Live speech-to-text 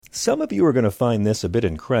Some of you are going to find this a bit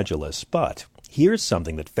incredulous, but here's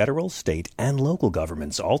something that federal, state, and local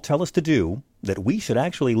governments all tell us to do that we should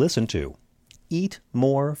actually listen to. Eat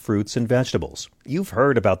more fruits and vegetables. You've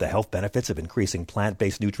heard about the health benefits of increasing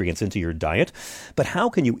plant-based nutrients into your diet, but how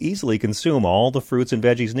can you easily consume all the fruits and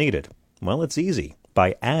veggies needed? Well, it's easy.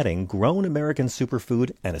 By adding Grown American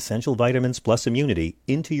Superfood and Essential Vitamins Plus Immunity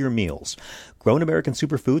into your meals. Grown American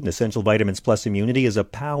Superfood and Essential Vitamins Plus Immunity is a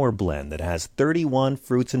power blend that has 31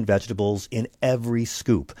 fruits and vegetables in every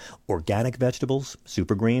scoop. Organic vegetables,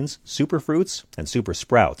 super greens, super fruits, and super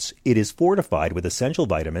sprouts. It is fortified with essential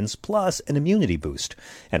vitamins plus an immunity boost.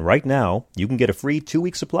 And right now, you can get a free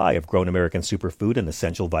 2-week supply of Grown American Superfood and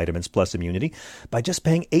Essential Vitamins Plus Immunity by just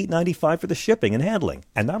paying $8.95 for the shipping and handling.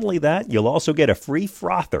 And not only that, you'll also get a free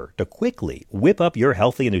frother to quickly whip up your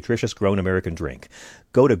healthy and nutritious Grown American drink.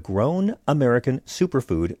 Go to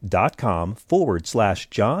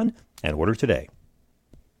grownamericansuperfood.com/John and order today.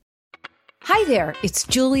 Hi there, it's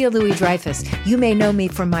Julia Louis-Dreyfus. You may know me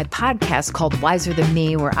from my podcast called Wiser Than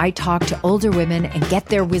Me, where I talk to older women and get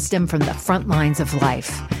their wisdom from the front lines of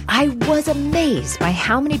life. I was amazed by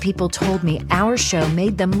how many people told me our show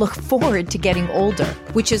made them look forward to getting older,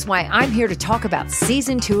 which is why I'm here to talk about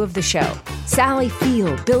season 2 of the show. Sally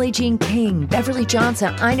Field, Billie Jean King, Beverly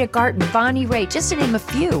Johnson, Ina Garten, Bonnie Raitt, just to name a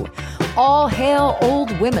few. All hail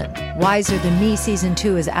old women. Wiser Than Me season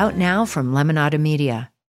 2 is out now from Lemonada Media.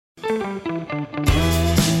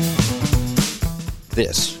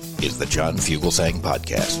 This is the John Fugelsang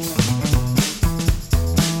Podcast.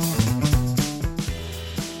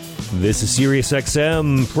 This is Sirius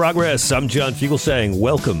XM Progress. I'm John Fugelsang.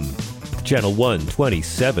 Welcome to Channel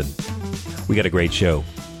 127. We got a great show.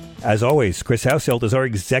 As always, Chris Household is our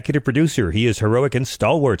executive producer. He is heroic and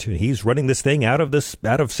stalwart. He's running this thing out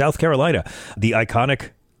of South Carolina. The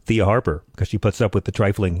iconic Thea Harper, because she puts up with the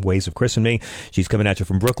trifling ways of Chris and me. She's coming at you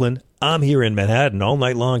from Brooklyn. I'm here in Manhattan all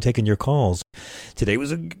night long taking your calls. Today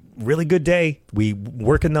was a really good day. We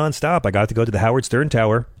working nonstop. I got to go to the Howard Stern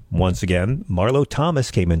Tower once again. Marlo Thomas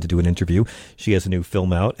came in to do an interview. She has a new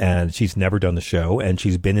film out, and she's never done the show, and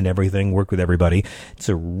she's been in everything, worked with everybody. It's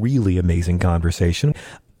a really amazing conversation.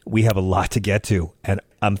 We have a lot to get to, and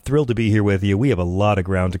I'm thrilled to be here with you. We have a lot of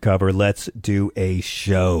ground to cover. Let's do a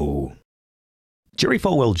show. Jerry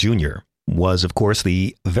Falwell Jr. was, of course,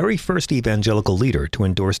 the very first evangelical leader to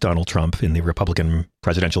endorse Donald Trump in the Republican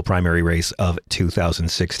presidential primary race of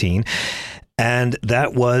 2016. And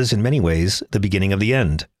that was, in many ways, the beginning of the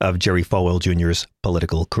end of Jerry Falwell Jr.'s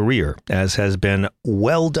political career, as has been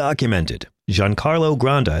well documented. Giancarlo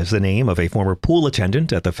Granda is the name of a former pool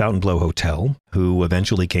attendant at the Fontainebleau Hotel, who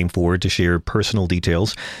eventually came forward to share personal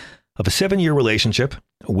details of a 7-year relationship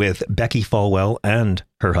with Becky Falwell and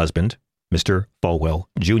her husband, Mr. Falwell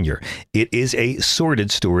Jr. It is a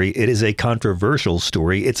sordid story. It is a controversial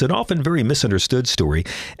story. It's an often very misunderstood story.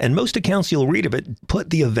 And most accounts you'll read of it put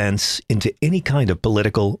the events into any kind of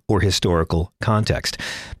political or historical context.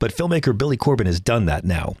 But filmmaker Billy Corben has done that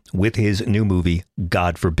now with his new movie,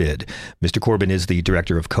 God Forbid. Mr. Corben is the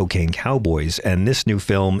director of Cocaine Cowboys, and this new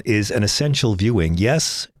film is an essential viewing.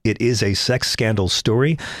 Yes, it is a sex scandal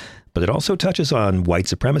story, but it also touches on white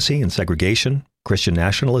supremacy and segregation, Christian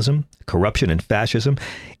nationalism, corruption and fascism.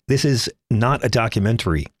 This is not a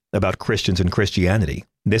documentary about Christians and Christianity.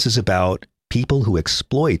 This is about people who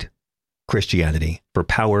exploit Christianity for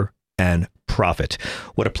power and profit.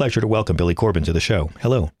 What a pleasure to welcome Billy Corben to the show.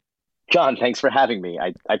 Hello. John, thanks for having me.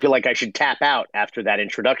 I feel like I should tap out after that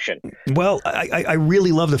introduction. Well, I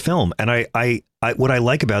really love the film. And I what I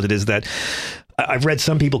like about it is that I've read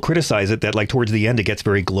some people criticize it, that like towards the end, it gets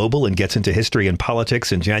very global and gets into history and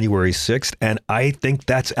politics and January 6th. And I think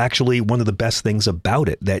that's actually one of the best things about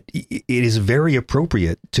it, that it is very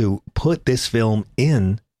appropriate to put this film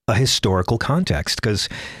in a historical context, because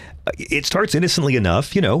it starts innocently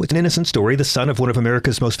enough. You know, it's an innocent story. The son of one of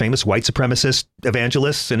America's most famous white supremacist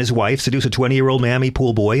evangelists and his wife seduce a 20-year-old Miami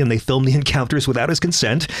pool boy, and they film the encounters without his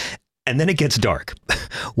consent. And then it gets dark.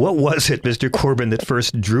 What was it, Mr. Corben, that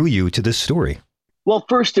first drew you to this story? Well,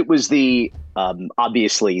 first, it was the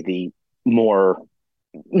obviously the more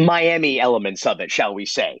Miami elements of it, shall we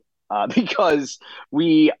say, because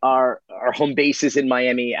our home base is in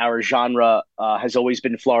Miami. Our genre has always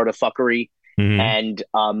been Florida fuckery. And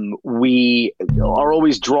we are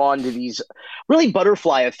always drawn to these really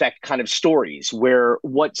butterfly effect kind of stories where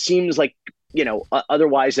what seems like,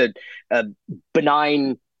 otherwise a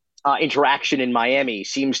benign interaction in Miami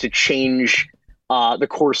seems to change the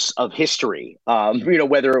course of history,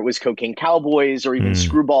 whether it was Cocaine Cowboys or even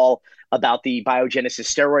Screwball about the biogenesis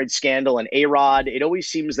steroid scandal and A-Rod. It always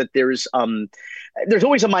seems that there's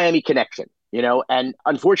always a Miami connection. And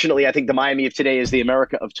unfortunately, I think the Miami of today is the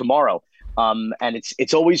America of tomorrow. And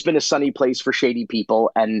it's always been a sunny place for shady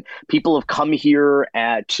people, and people have come here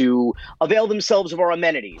to avail themselves of our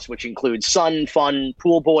amenities, which include sun, fun,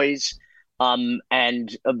 pool boys, and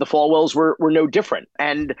the Falwells were no different.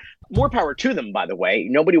 And more power to them, by the way.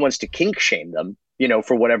 Nobody wants to kink shame them,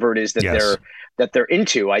 for whatever it is that Yes. they're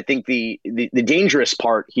into. I think the dangerous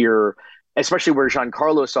part here, especially where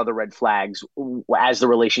Giancarlo saw the red flags as the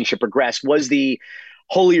relationship progressed, was the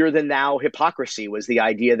holier than thou hypocrisy, was the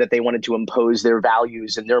idea that they wanted to impose their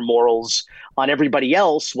values and their morals on everybody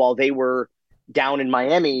else while they were down in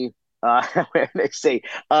Miami. They say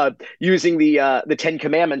using the Ten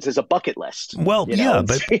Commandments as a bucket list. Well, yeah,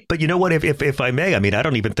 but you know what? If I may, I mean, I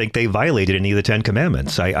don't even think they violated any of the Ten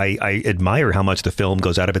Commandments. I admire how much the film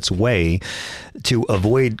goes out of its way to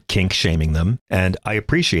avoid kink shaming them, and I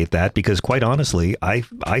appreciate that because, quite honestly, I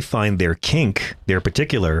find their kink, their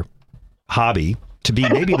particular hobby, to be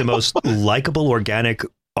maybe the most likable, organic,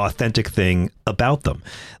 authentic thing about them.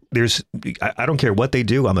 I don't care what they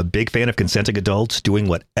do. I'm a big fan of consenting adults doing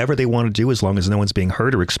whatever they want to do as long as no one's being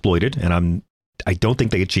hurt or exploited. And I don't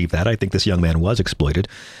think they achieved that. I think this young man was exploited.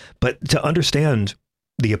 But to understand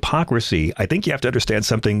the hypocrisy, I think you have to understand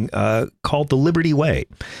something called the Liberty Way,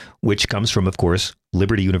 which comes from, of course,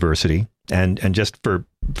 Liberty University. And just for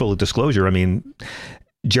full disclosure, I mean,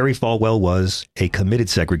 Jerry Falwell was a committed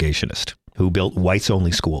segregationist who built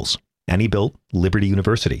whites-only schools, and he built Liberty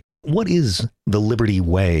University. What is the Liberty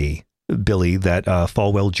Way, Billy, that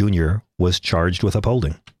Falwell Jr. was charged with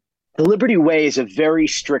upholding? The Liberty Way is a very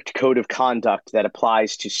strict code of conduct that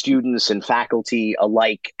applies to students and faculty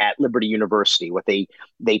alike at Liberty University, what they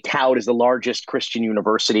tout as the largest Christian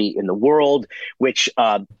university in the world, which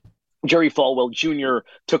Jerry Falwell Jr.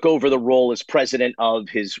 took over the role as president of.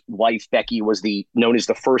 His wife, Becky, was known as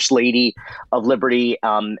the First Lady of Liberty.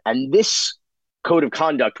 And this code of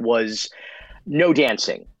conduct was no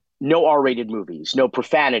dancing, no R-rated movies, no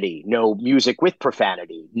profanity, no music with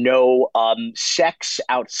profanity, no sex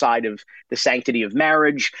outside of the sanctity of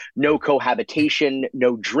marriage, no cohabitation,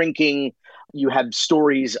 no drinking. You have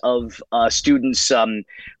stories of students,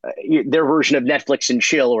 their version of Netflix and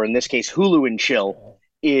chill, or in this case, Hulu and chill,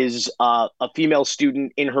 is a female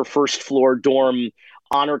student in her first floor dorm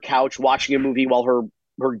on her couch watching a movie while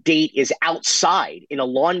her date is outside in a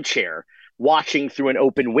lawn chair watching through an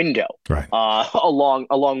open window, right,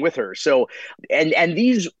 along with her. So, and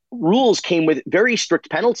these rules came with very strict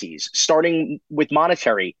penalties, starting with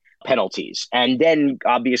monetary penalties, and then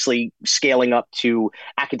obviously scaling up to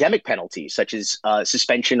academic penalties such as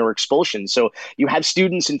suspension or expulsion. So you have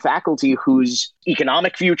students and faculty whose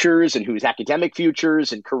economic futures and whose academic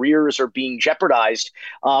futures and careers are being jeopardized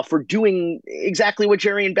for doing exactly what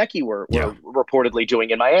Jerry and Becky were reportedly doing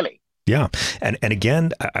in Miami. Yeah. And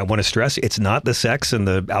again, I want to stress, it's not the sex and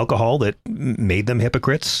the alcohol that made them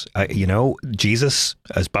hypocrites. Jesus,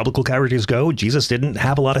 as biblical characters go, Jesus didn't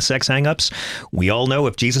have a lot of sex hangups. We all know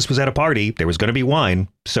if Jesus was at a party, there was going to be wine.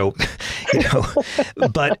 So,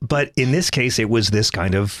 but in this case, it was this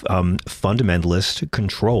kind of fundamentalist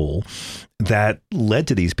control that led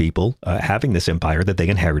to these people having this empire that they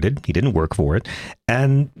inherited. He didn't work for it.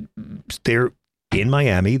 And they're in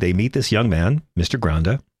Miami. They meet this young man, Mr.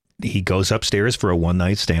 Granda. He goes upstairs for a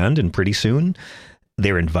one-night stand, and pretty soon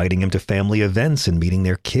they're inviting him to family events and meeting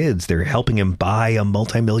their kids. They're helping him buy a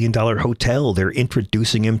multi-million-dollar hotel. They're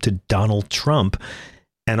introducing him to Donald Trump.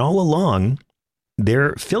 And all along,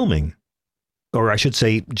 they're filming, or I should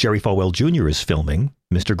say Jerry Falwell Jr. is filming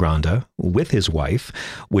Mr. Granda with his wife,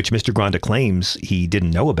 which Mr. Granda claims he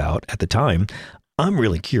didn't know about at the time. I'm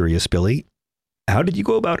really curious, Billy, how did you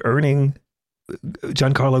go about earning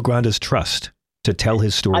Giancarlo Granda's trust to tell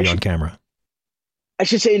his story on camera? I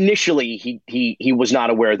should say initially he was not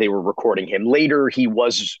aware they were recording him. Later he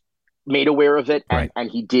was made aware of it, and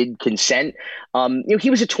he did consent. He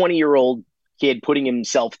was a 20-year-old kid putting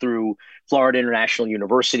himself through Florida International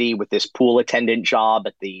University with this pool attendant job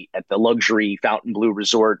at the luxury Fontainebleau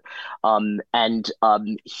resort, and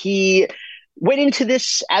he went into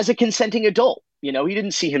this as a consenting adult. He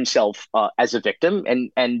didn't see himself as a victim,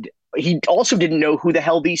 and he also didn't know who the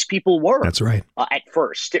hell these people were. That's right. At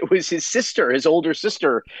first, it was his sister, his older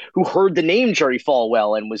sister, who heard the name Jerry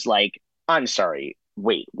Falwell and was like, "I'm sorry,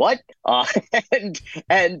 wait, what?"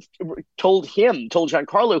 And told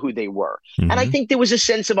Giancarlo who they were. Mm-hmm. And I think there was a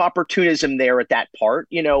sense of opportunism there at that part,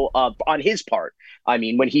 on his part. I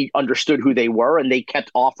mean, when he understood who they were, and they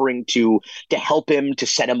kept offering to help him, to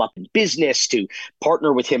set him up in business, to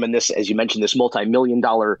partner with him in this, as you mentioned, this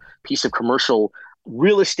multi-million-dollar piece of commercial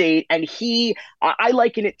real estate. And I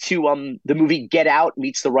liken it to the movie Get Out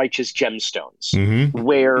meets The Righteous Gemstones,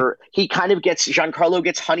 where he kind of Giancarlo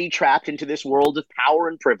gets honey trapped into this world of power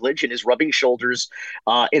and privilege and is rubbing shoulders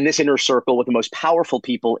in this inner circle with the most powerful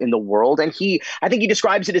people in the world. And I think he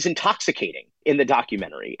describes it as intoxicating in the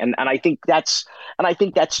documentary. And I think that's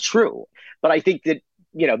true. But I think that,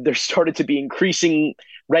 there started to be increasing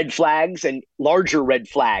red flags and larger red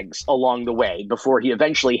flags along the way before he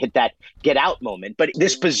eventually hit that get out moment. But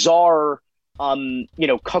this bizarre,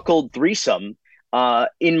 cuckold threesome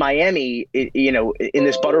in Miami, in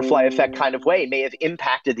this butterfly effect kind of way, may have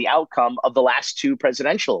impacted the outcome of the last two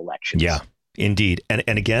presidential elections. Yeah. Indeed. And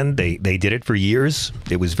again, they did it for years.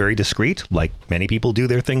 It was very discreet, like many people do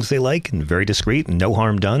their things they like, and very discreet and no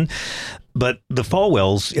harm done. But the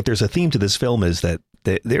Falwells, if there's a theme to this film, is that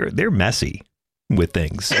they're messy with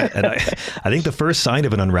things. And I think the first sign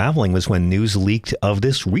of an unraveling was when news leaked of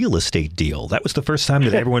this real estate deal. That was the first time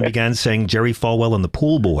that everyone began saying Jerry Falwell and the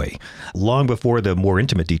pool boy, long before the more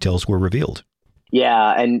intimate details were revealed.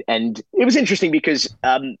 Yeah. And it was interesting because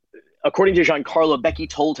according to Giancarlo, Becky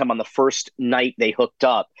told him on the first night they hooked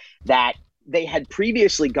up that they had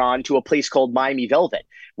previously gone to a place called Miami Velvet,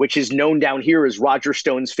 which is known down here as Roger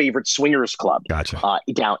Stone's favorite swingers club. Gotcha.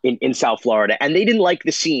 Down in South Florida. And they didn't like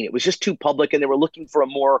the scene. It was just too public and they were looking for a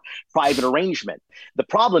more private arrangement. The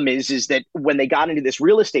problem is that when they got into this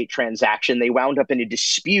real estate transaction, they wound up in a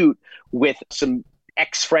dispute with some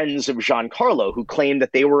ex-friends of Giancarlo who claimed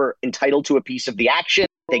that they were entitled to a piece of the action.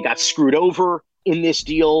 They got screwed over in this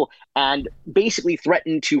deal and basically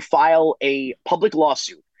threatened to file a public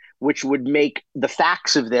lawsuit, which would make the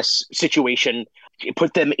facts of this situation,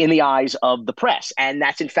 put them in the eyes of the press. And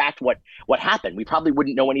that's in fact what happened. We probably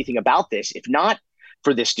wouldn't know anything about this if not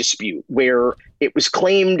for this dispute, where it was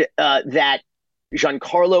claimed that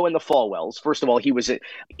Giancarlo and the Falwells, first of all, he was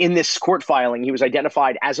in this court filing, he was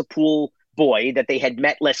identified as a pool boy that they had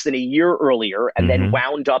met less than a year earlier and then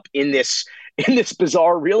wound up in this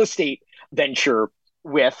bizarre real estate venture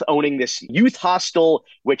with owning this youth hostel,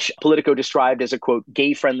 which Politico described as a, quote,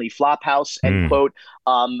 gay-friendly flophouse, end quote.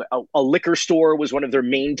 A liquor store was one of their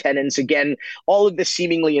main tenants. Again, all of this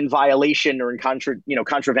seemingly in violation or in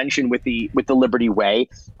contravention with the Liberty Way.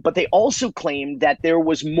 But they also claimed that there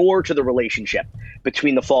was more to the relationship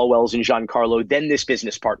between the Falwells and Giancarlo than this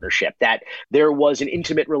business partnership, that there was an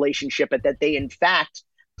intimate relationship, but that they, in fact,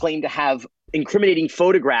 claimed to have incriminating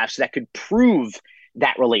photographs that could prove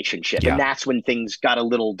that relationship. Yeah. And that's when things got a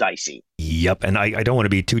little dicey. Yep. And I don't want to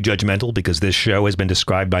be too judgmental because this show has been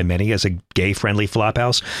described by many as a gay-friendly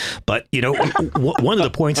flophouse. But, one of the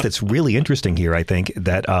points that's really interesting here, I think,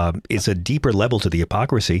 that is a deeper level to the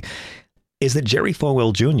hypocrisy, is that Jerry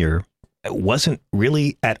Falwell Jr. wasn't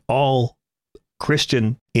really at all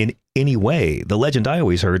Christian in any way. The legend I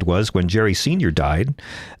always heard was when Jerry Sr. died,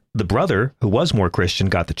 the brother, who was more Christian,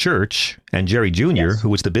 got the church, and Jerry Jr., yes, who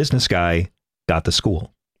was the business guy, got the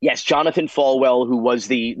school. Yes, Jonathan Falwell, who was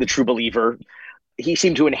the true believer, he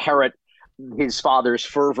seemed to inherit his father's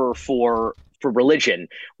fervor for religion,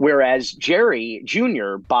 whereas Jerry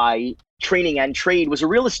Jr., by training and trade, was a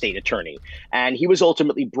real estate attorney. And he was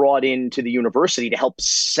ultimately brought into the university to help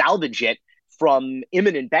salvage it from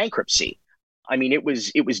imminent bankruptcy. I mean, it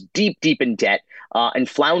was deep in debt and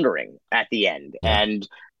floundering at the end. And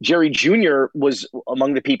Jerry Jr. was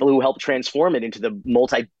among the people who helped transform it into the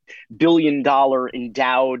multi-billion-dollar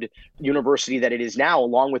endowed university that it is now,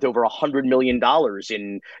 along with over $100 million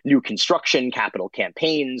in new construction, capital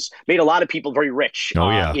campaigns, made a lot of people very rich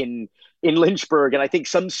in Lynchburg. And I think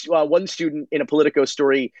one student in a Politico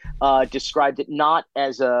story described it not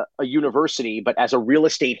as a university, but as a real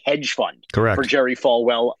estate hedge fund. Correct. For Jerry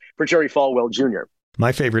Falwell Jr.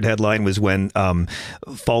 My favorite headline was when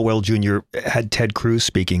Falwell Jr. had Ted Cruz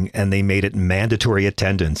speaking and they made it mandatory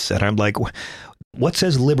attendance. And I'm like, what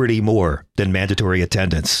says liberty more than mandatory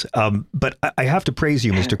attendance? But I have to praise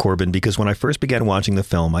you, Mr. Corben, because when I first began watching the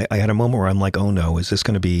film, I had a moment where I'm like, oh no, is this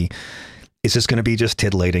going to be just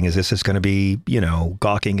titillating? Is this going to be,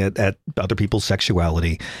 gawking at other people's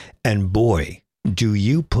sexuality? And boy, do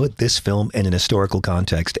you put this film in an historical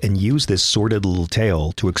context and use this sordid little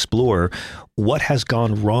tale to explore what has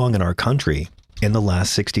gone wrong in our country in the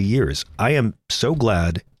last 60 years. I am so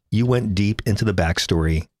glad you went deep into the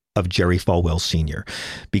backstory of Jerry Falwell Sr.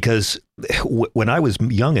 Because when I was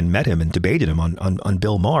young and met him and debated him on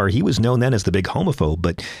Bill Maher, he was known then as the big homophobe.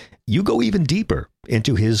 But you go even deeper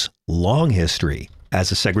into his long history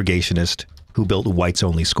as a segregationist who built whites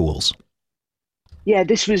only schools. Yeah,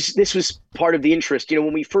 this was part of the interest.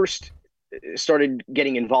 When we first started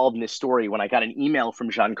getting involved in this story, when I got an email from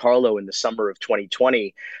Giancarlo in the summer of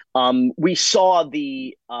 2020, we saw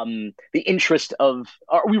the interest of,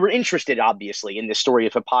 or we were interested, obviously, in this story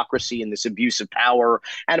of hypocrisy and this abuse of power,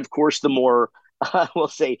 and of course, the more we'll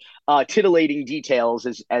say titillating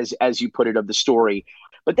details, as you put it, of the story.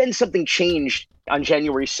 But then something changed on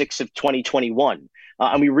January 6th of 2021.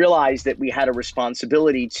 And we realized that we had a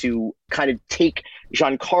responsibility to kind of take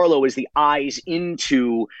Giancarlo as the eyes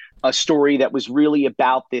into a story that was really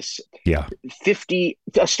about this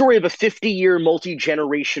a story of a 50-year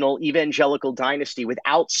multi-generational evangelical dynasty with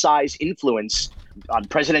outsized influence on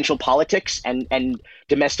presidential politics and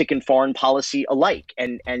domestic and foreign policy alike.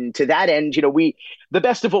 And to that end, the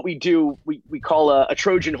best of what we do, we call a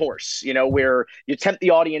Trojan horse, where you tempt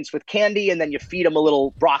the audience with candy and then you feed them a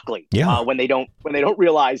little broccoli when they don't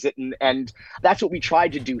realize it. And that's what we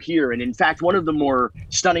tried to do here. And in fact, one of the more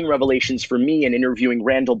stunning revelations for me in interviewing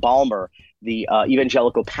Randall Balmer, the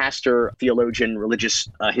evangelical pastor, theologian, religious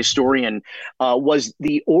historian, was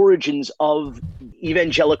the origins of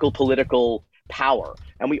evangelical political power.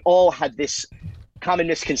 And we all had this common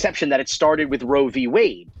misconception that it started with Roe v.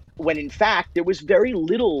 Wade, when in fact there was very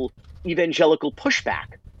little evangelical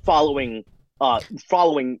pushback following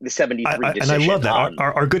the 73 decision. And I love that.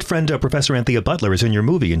 Our good friend, Professor Anthea Butler, is in your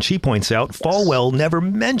movie, and she points out Falwell never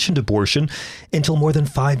mentioned abortion until more than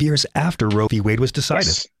 5 years after Roe v. Wade was decided.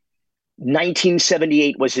 Yes.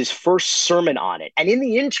 1978 was his first sermon on it. And in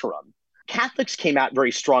the interim, Catholics came out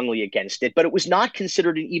very strongly against it, but it was not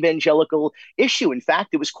considered an evangelical issue. In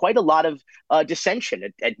fact, there was quite a lot of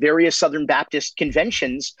dissension at various Southern Baptist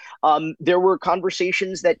conventions. There were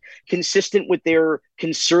conversations that, consistent with their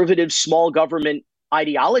conservative small government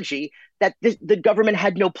ideology, that the government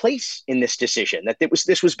had no place in this decision, that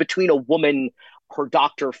this was between a woman, her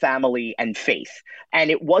doctor, family, and faith.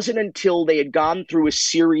 And it wasn't until they had gone through a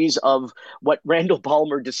series of what Randall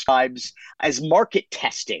Balmer describes as market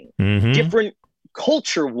testing, different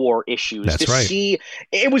culture war issues see.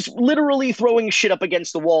 It was literally throwing shit up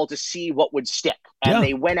against the wall to see what would stick. And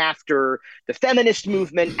they went after the feminist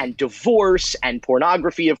movement and divorce and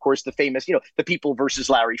pornography. Of course, the famous, the People versus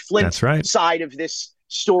Larry Flint side of this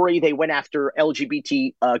story. They went after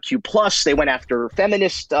LGBTQ plus. They went after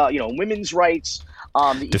feminist, women's rights.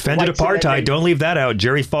 Defended apartheid. Don't leave that out.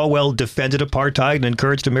 Jerry Falwell defended apartheid and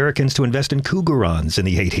encouraged Americans to invest in cougarons in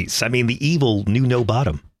the 80s. I mean, the evil knew no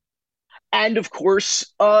bottom. And of course,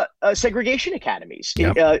 segregation academies,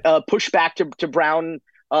 pushback to Brown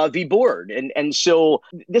v. Board. And so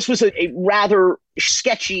this was a rather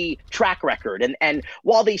sketchy track record. And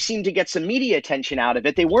while they seemed to get some media attention out of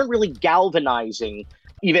it, they weren't really galvanizing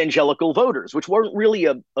evangelical voters, which weren't really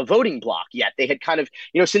a voting bloc yet. They had kind of,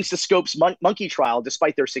 since the Scopes monkey trial,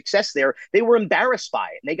 despite their success there, they were embarrassed by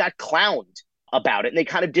it and they got clowned about it, and they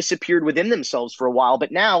kind of disappeared within themselves for a while.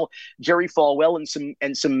 But now Jerry Falwell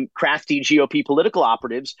and some crafty GOP political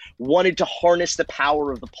operatives wanted to harness the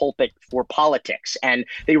power of the pulpit for politics, and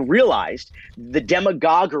they realized the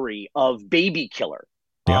demagoguery of baby killer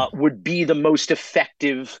would be the most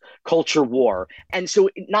effective culture war. And so,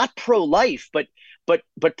 not pro-life, but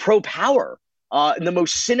pro-power. In the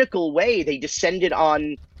most cynical way, they descended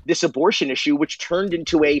on this abortion issue, which turned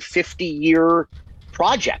into a 50-year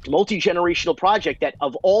project, multi-generational project that,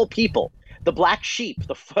 of all people, the black sheep,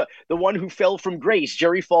 the one who fell from grace,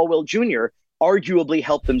 Jerry Falwell Jr., arguably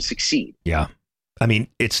helped them succeed. Yeah. I mean,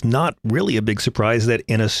 it's not really a big surprise that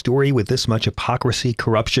in a story with this much hypocrisy,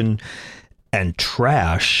 corruption, and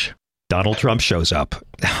trash, Donald Trump shows up.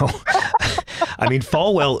 Now, I mean,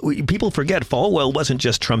 Falwell, people forget Falwell wasn't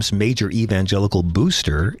just Trump's major evangelical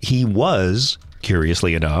booster. He was,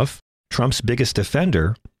 curiously enough, Trump's biggest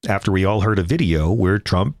defender after we all heard a video where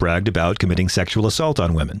Trump bragged about committing sexual assault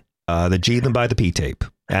on women, the G them by the P tape.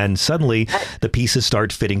 And suddenly the pieces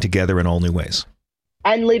start fitting together in all new ways.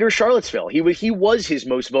 And later Charlottesville, he was his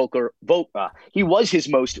most vocal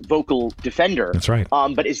defender. That's right.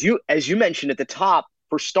 But as you mentioned at the top,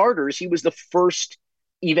 for starters, he was the first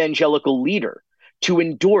evangelical leader to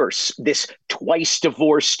endorse this twice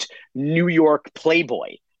divorced New York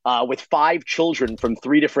playboy with 5 children from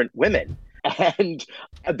 3 different women. And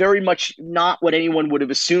very much not what anyone would have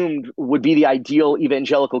assumed would be the ideal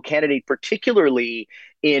evangelical candidate, particularly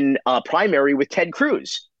in a primary with Ted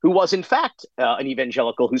Cruz, who was in fact an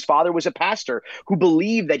evangelical, whose father was a pastor, who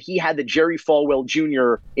believed that he had the Jerry Falwell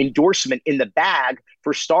Jr. endorsement in the bag.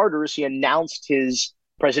 For starters, he announced his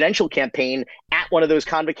presidential campaign at one of those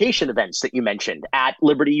convocation events that you mentioned at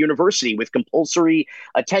Liberty University with compulsory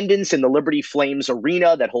attendance in the Liberty Flames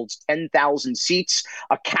Arena that holds 10,000 seats,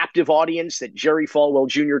 a captive audience that Jerry Falwell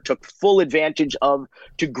Jr. took full advantage of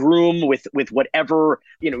to groom with whatever,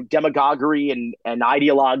 demagoguery and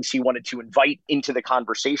ideologues he wanted to invite into the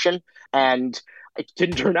conversation. And it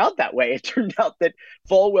didn't turn out that way. It turned out that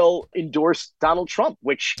Falwell endorsed Donald Trump,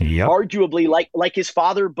 which arguably, like his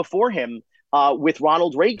father before him, with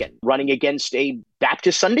Ronald Reagan running against a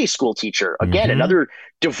Baptist Sunday school teacher. Again, another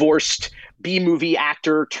divorced B-movie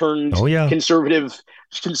actor turned conservative,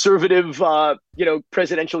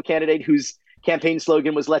 presidential candidate whose campaign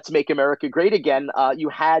slogan was "Let's make America great again." You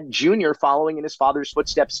had Junior following in his father's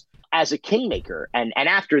footsteps as a kingmaker. And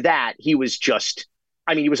after that, he was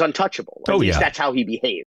he was untouchable. At least that's how he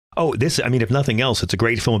behaved. Oh, if nothing else, it's a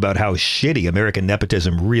great film about how shitty American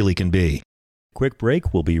nepotism really can be. Quick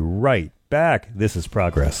break. We'll be right back. This is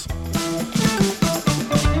Progress.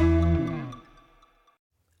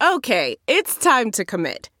 Okay, it's time to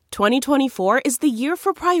commit. 2024 is the year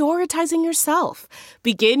for prioritizing yourself.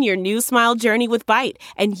 Begin your new smile journey with Byte,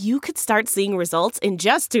 and you could start seeing results in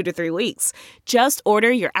just 2 to 3 weeks. Just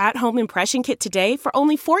order your at-home impression kit today for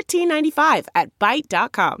only $14.95 at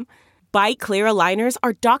Byte.com. Byte Clear aligners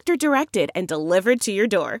are doctor-directed and delivered to your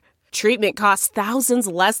door. Treatment costs thousands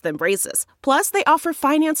less than braces. Plus, they offer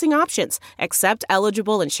financing options, accept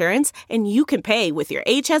eligible insurance, and you can pay with your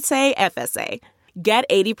HSA FSA. Get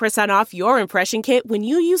 80% off your impression kit when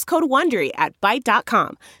you use code WONDERY at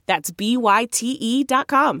Byte.com. That's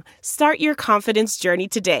BYTE.com. Start your confidence journey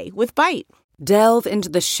today with Byte. Delve into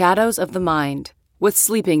the shadows of the mind with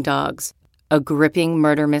Sleeping Dogs, a gripping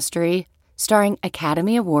murder mystery starring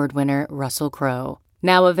Academy Award winner Russell Crowe.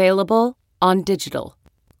 Now available on digital.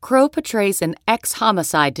 Crowe portrays an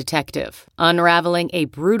ex-homicide detective unraveling a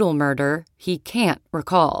brutal murder he can't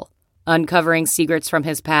recall. Uncovering secrets from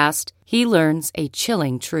his past, he learns a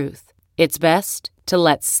chilling truth. It's best to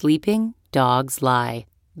let sleeping dogs lie.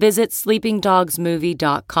 Visit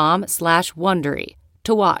sleepingdogsmovie.com/Wondery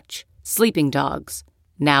to watch Sleeping Dogs,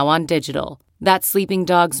 now on digital. That's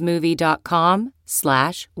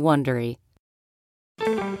sleepingdogsmovie.com/Wondery.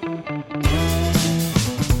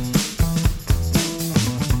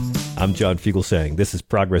 I'm John Fugelsang. This is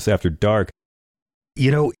Progress After Dark.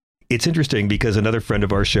 It's interesting because another friend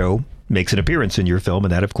of our show makes an appearance in your film,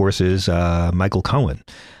 and that, of course, is Michael Cohen.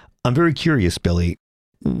 I'm very curious, Billy,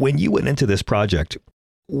 when you went into this project,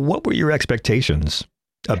 what were your expectations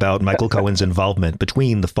about Michael Cohen's involvement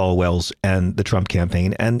between the Falwells and the Trump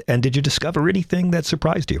campaign, and did you discover anything that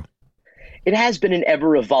surprised you? It has been an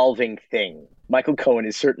ever-evolving thing. Michael Cohen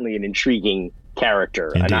is certainly an intriguing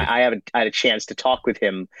character, Indeed. and I haven't had a chance to talk with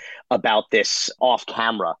him about this off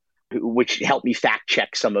camera, which helped me fact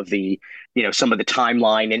check some of the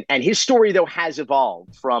timeline. And his story, though, has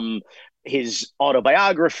evolved from his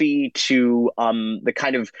autobiography to the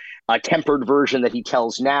kind of tempered version that he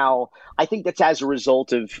tells now. I think that's as a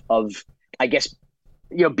result of I guess,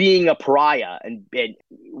 being a pariah. And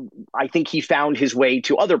I think he found his way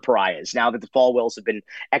to other pariahs. Now that the Falwells have been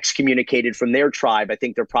excommunicated from their tribe, I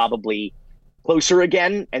think they're probably closer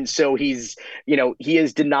again. And so he has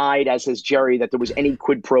denied, as has Jerry, that there was any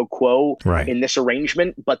quid pro quo in this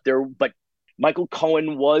arrangement. But Michael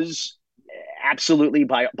Cohen was absolutely,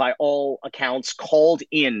 by all accounts, called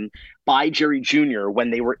in by Jerry Jr.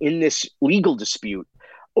 when they were in this legal dispute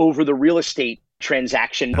over the real estate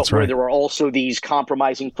transaction, but where there were also these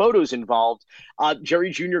compromising photos involved. Jerry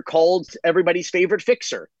Jr. called everybody's favorite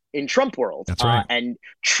fixer in Trump world. That's right. And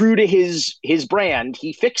true to his brand,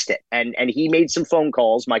 he fixed it. And he made some phone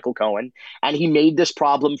calls, Michael Cohen, and he made this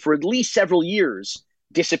problem for at least several years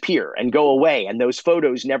disappear and go away. And those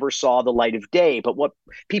photos never saw the light of day. But what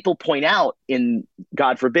people point out in,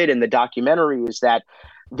 God forbid, in the documentary is that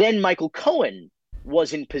then Michael Cohen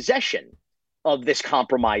was in possession of this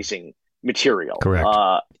compromising material. Correct.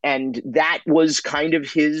 And that was kind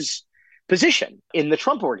of his position in the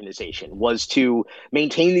Trump organization, was to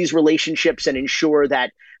maintain these relationships and ensure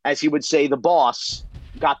that, as he would say, the boss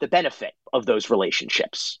got the benefit of those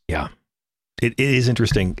relationships. Yeah. It is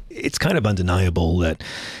interesting. It's kind of undeniable that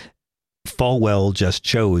Falwell just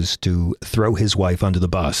chose to throw his wife under the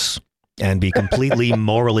bus and be completely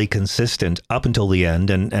morally consistent up until the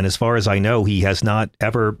end. And as far as I know, he has not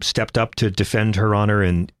ever stepped up to defend her honor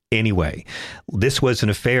in any way. This was an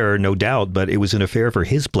affair, no doubt, but it was an affair for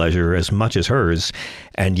his pleasure as much as hers.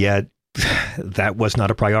 And yet that was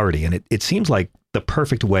not a priority. And it seems like the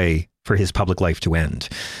perfect way for his public life to end,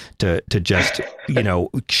 to just,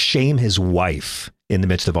 shame his wife in the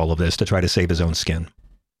midst of all of this to try to save his own skin.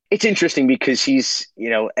 It's interesting because he's,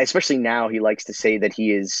 especially now, he likes to say that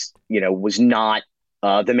he is, was not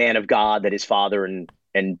the man of God that his father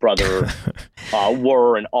and brother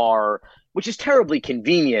were and are, which is terribly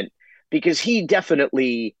convenient because he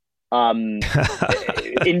definitely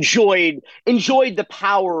enjoyed the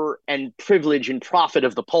power and privilege and profit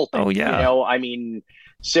of the pulpit. Oh, yeah. I mean,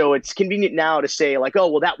 so it's convenient now to say like, oh,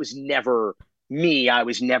 well, that was never me. I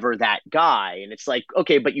was never that guy. And it's like,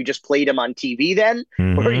 okay, but you just played him on TV then,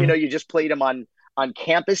 or, you just played him on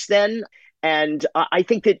campus then. And I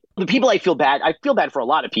think that the people I feel bad for a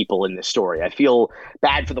lot of people in this story. I feel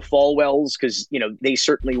bad for the Falwells because, they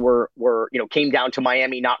certainly were, came down to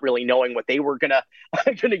Miami not really knowing what they were gonna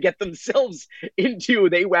get themselves into.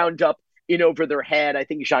 They wound up in over their head. I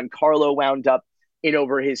think Giancarlo wound up in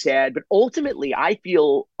over his head. But ultimately, I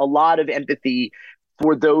feel a lot of empathy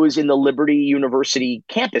for those in the Liberty University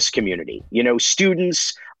campus community,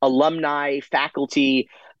 students, alumni, faculty,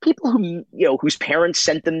 people who, whose parents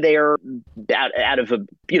sent them there out of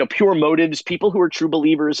pure motives, people who are true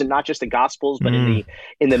believers and not just the Gospels, but in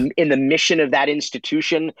the mission of that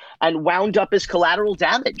institution, and wound up as collateral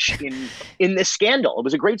damage in this scandal. It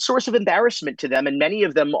was a great source of embarrassment to them, and many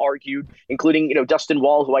of them argued, including Dustin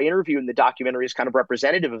Wall, who I interview in the documentary, is kind of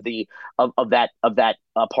representative of that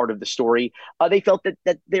part of the story. They felt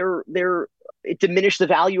that it diminished the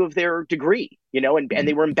value of their degree, and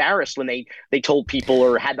they were embarrassed when they told people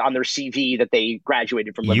or had on their CV that they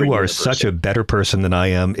graduated from Liberty University. Such a better person than I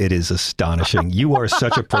am. It is astonishing. You are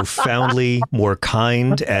such a profoundly more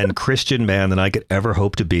kind and Christian man than I could ever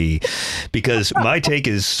hope to be, because my take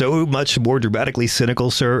is so much more dramatically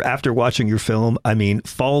cynical, sir. After watching your film, I mean,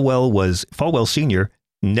 Falwell Sr.,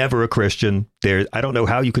 never a Christian. I don't know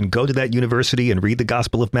how you can go to that university and read the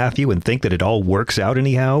Gospel of Matthew and think that it all works out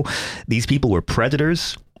anyhow. These people were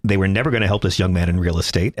predators. They were never going to help this young man in real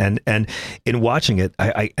estate. And in watching it,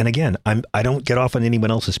 I don't get off on anyone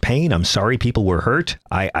else's pain. I'm sorry people were hurt.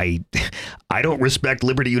 I don't respect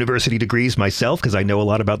Liberty University degrees myself because I know a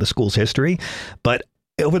lot about the school's history. But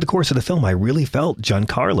over the course of the film, I really felt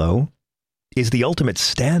Giancarlo is the ultimate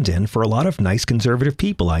stand-in for a lot of nice conservative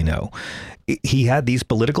people I know. He had these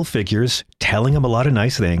political figures telling him a lot of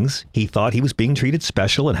nice things. He thought he was being treated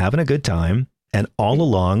special and having a good time. And all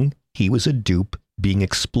along, he was a dupe being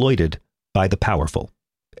exploited by the powerful.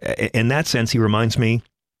 In that sense, he reminds me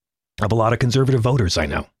of a lot of conservative voters I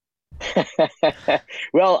know.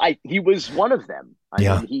 Well, he was one of them.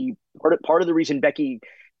 I mean, part of the reason Becky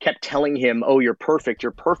kept telling him, "Oh, you're perfect,"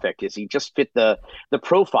 is he just fit the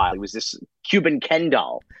profile. He was this Cuban Ken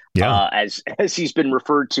doll, as he's been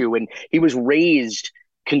referred to, and he was raised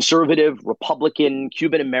conservative, Republican,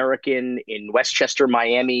 Cuban American in Westchester,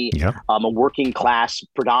 Miami, a working class,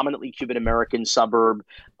 predominantly Cuban American suburb,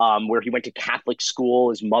 where he went to Catholic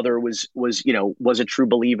school. His mother was a true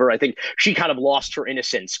believer. I think she kind of lost her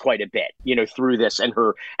innocence quite a bit, through this, and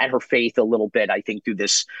her faith a little bit, I think, through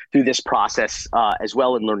this process as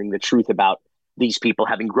well, and learning the truth about these people,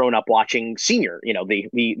 having grown up watching Senior,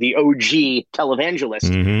 the OG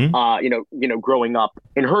televangelist, growing up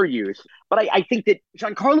in her youth. But I think that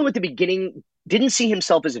Giancarlo at the beginning didn't see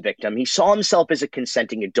himself as a victim. He saw himself as a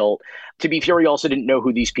consenting adult. To be fair, he also didn't know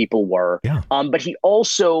who these people were. But he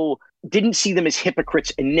also didn't see them as hypocrites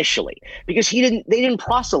initially because they didn't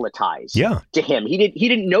proselytize to him. He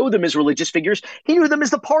didn't know them as religious figures. He knew them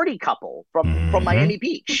as the party couple from Miami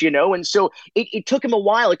Beach, and so it took him a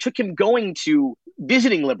while. It took him going to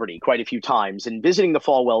visiting Liberty quite a few times and visiting the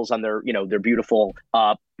Falwells on their beautiful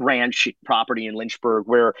ranch property in Lynchburg,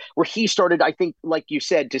 where he started, I think, like you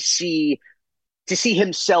said, to see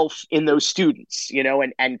himself in those students,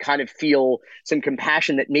 and kind of feel some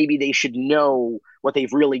compassion that maybe they should know what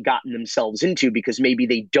they've really gotten themselves into, because maybe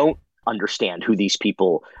they don't understand who these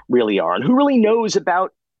people really are and who really knows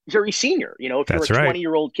about Jerry Senior. If you're a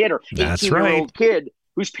 20-year-old kid or 18-year-old kid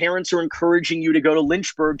whose parents are encouraging you to go to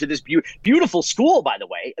Lynchburg, to this beautiful school, by the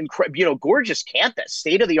way, gorgeous campus,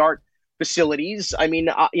 state-of-the-art facilities. I mean,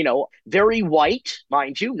 very white,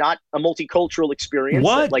 mind you, not a multicultural experience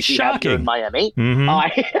like we have here in Miami.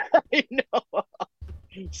 I know.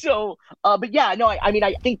 So, but yeah, no, I mean,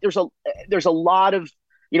 I think there's a lot of,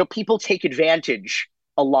 people take advantage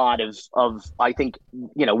a lot of I think,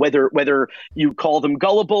 whether you call them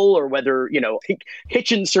gullible or whether, I think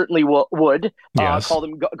Hitchens certainly would call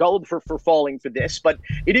them gullible for falling for this. But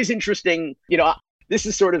it is interesting, this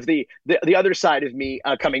is sort of the other side of me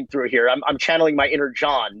coming through here. I'm channeling my inner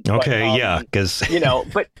John. Okay, because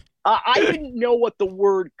but I didn't know what the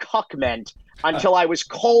word cuck meant until I was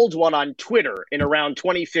called one on Twitter in around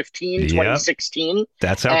 2015, 2016.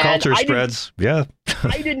 That's how culture spreads. Yeah.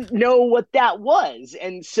 I didn't know what that was.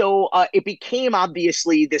 And so it became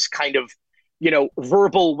obviously this kind of,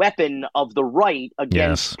 verbal weapon of the right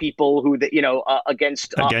against people who,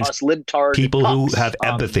 against us libtard people cucks. Who have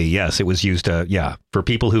empathy. Yes, it was used for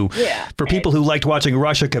people who people who liked watching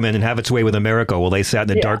Russia come in and have its way with America while they sat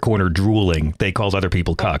in the dark corner drooling. They called other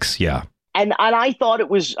people cucks. Yeah. And I thought it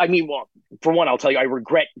was, well, for one, I'll tell you, I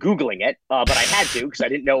regret Googling it, but I had to because I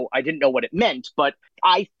didn't know what it meant. But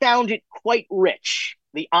I found it quite rich,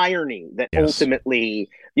 the irony that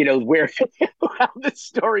ultimately, where how the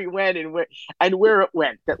story went and where it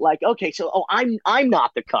went. That okay, so I'm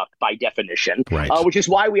not the cuck by definition, right. Which is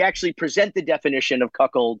why we actually present the definition of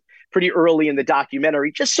cuckold pretty early in the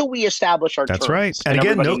documentary, just so we establish our That's terms. right. And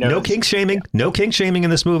again, no kink shaming, no kink shaming in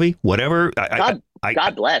this movie. Whatever.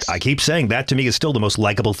 God bless. I keep saying that to me is still the most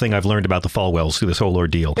likable thing I've learned about the Falwells through this whole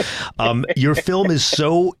ordeal. Your film is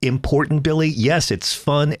so important, Billy. Yes, it's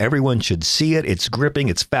fun. Everyone should see it. It's gripping.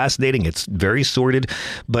 It's fascinating. It's very sordid.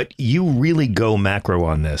 But you really go macro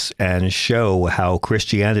on this and show how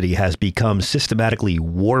Christianity has become systematically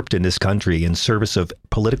warped in this country in service of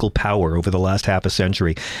political power over the last half a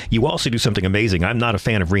century. You also do something amazing. I'm not a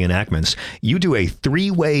fan of reenactments. You do a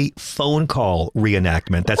 3-way phone call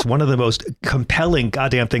reenactment. That's one of the most compelling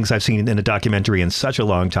goddamn things I've seen in a documentary in such a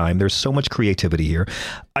long time. There's so much creativity here.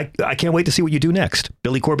 I can't wait to see what you do next.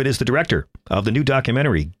 Billy Corben is the director of the new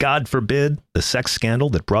documentary, God Forbid, the sex scandal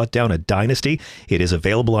that brought down a dynasty. It is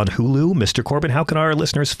available on Hulu. Mr. Corben, how can our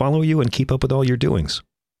listeners follow you and keep up with all your doings?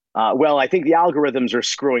 Well, I think the algorithms are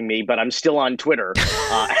screwing me, but I'm still on Twitter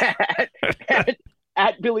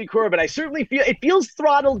at Billy Corben. I certainly feel it feels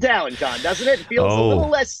throttled down, John, doesn't it? It feels a little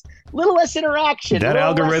less interaction. That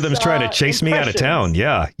algorithm's trying to chase me out of town.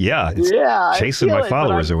 Yeah. It's chasing my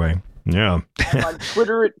followers away. Yeah. On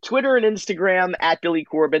Twitter and Instagram at Billy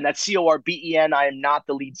Corben. That's Corben. I am not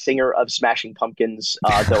the lead singer of Smashing Pumpkins,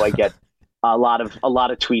 though I get a lot of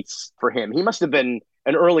tweets for him. He must have been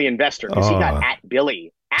an early investor because he got at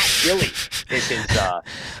Billy. At Billy is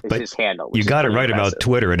his handle. You got it right about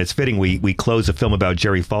Twitter, and it's fitting we close a film about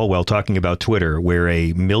Jerry Falwell talking about Twitter, where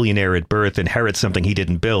a millionaire at birth inherits something he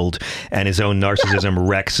didn't build, and his own narcissism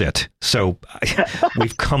wrecks it. So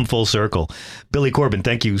we've come full circle. Billy Corben,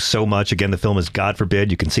 thank you so much. Again, the film is God Forbid.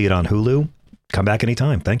 You can see it on Hulu. Come back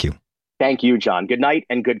anytime. Thank you. Thank you, John. Good night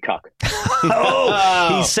and good cuck. He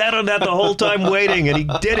sat on that the whole time waiting, and he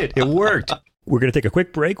did it. It worked. We're going to take a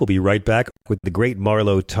quick break. We'll be right back with the great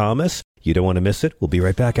Marlo Thomas. You don't want to miss it. We'll be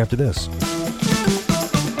right back after this.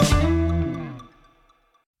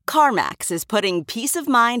 CarMax is putting peace of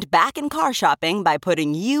mind back in car shopping by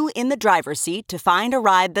putting you in the driver's seat to find a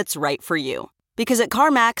ride that's right for you. Because at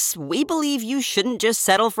CarMax, we believe you shouldn't just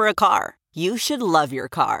settle for a car. You should love your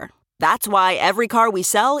car. That's why every car we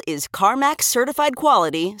sell is CarMax certified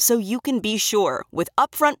quality, so you can be sure with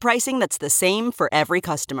upfront pricing that's the same for every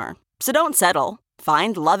customer. So don't settle.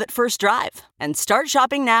 Find love at first drive and start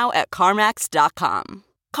shopping now at CarMax.com.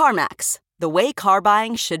 CarMax, the way car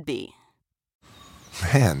buying should be.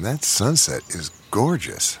 Man, that sunset is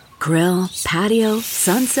gorgeous. Grill, patio,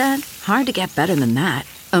 sunset. Hard to get better than that.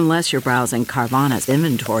 Unless you're browsing Carvana's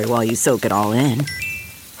inventory while you soak it all in.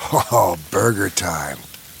 Oh, burger time.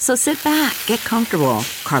 So sit back, get comfortable.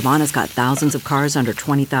 Carvana's got thousands of cars under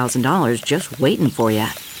 $20,000 just waiting for you.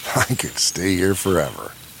 I could stay here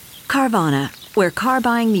forever. Carvana, where car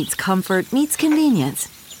buying meets comfort, meets convenience.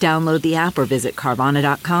 Download the app or visit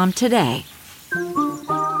Carvana.com today.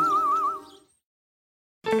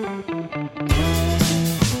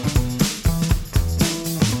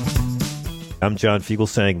 I'm John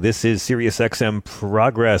Fugelsang. This is SiriusXM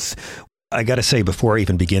Progress. I got to say, before I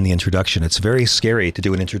even begin the introduction, it's very scary to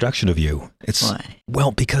do an introduction of you. Why?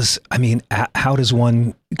 Well, because, I mean, how does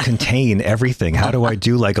one contain everything? How do I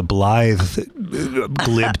do like a blithe,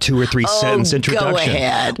 glib 2 or 3 sentence introduction? Go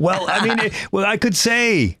ahead. Well, I mean, I could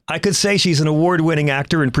say she's an award-winning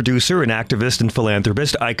actor and producer, an activist and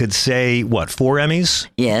philanthropist. I could say, 4 Emmys?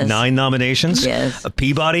 Yes. 9 nominations? Yes. A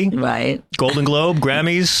Peabody? Right. Golden Globe,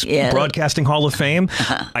 Grammys, Yes. Broadcasting Hall of Fame.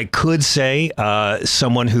 I could say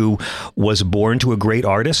someone who was born to a great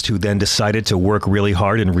artist who then decided to work really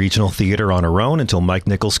hard in regional theater on her own until Mike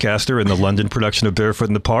Nichols cast her in the London production of Barefoot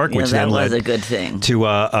in the Park, which then led a good thing to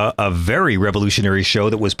a very revolutionary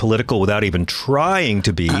show that was political without even trying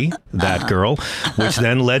to be that girl, which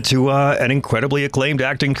then led to an incredibly acclaimed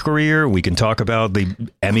acting career. We can talk about the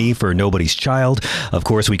Emmy for Nobody's Child. Of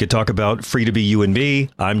course, we could talk about Free to Be You and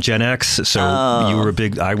Me. I'm Gen X, so you were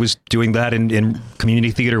I was doing that in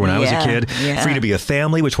community theater when I was a kid. Yeah. Free to Be a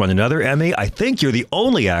Family, which won another Emmy. I think you're the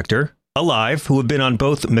only actor alive who have been on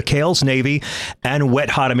both McHale's Navy and Wet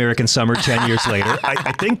Hot American Summer 10 years later.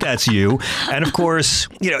 I think that's you. And of course,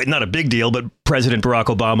 not a big deal, but President Barack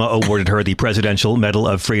Obama awarded her the Presidential Medal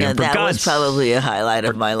of Freedom. Yeah, that was probably a highlight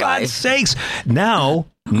of my life. For God's sakes. Now,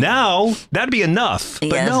 that'd be enough.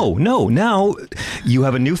 But yes. No. Now you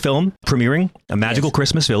have a new film premiering, A Magical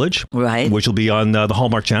Christmas Village, right? Which will be on the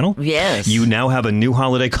Hallmark Channel. Yes. You now have a new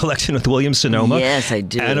holiday collection with Williams-Sonoma. Yes, I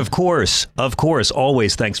do. And of course,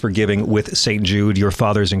 always thanks for giving with St. Jude, your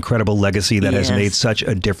father's incredible legacy that has made such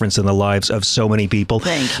a difference in the lives of so many people.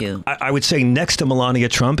 Thank you. I would say next to Melania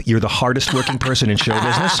Trump, you're the hardest working person in show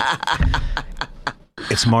business.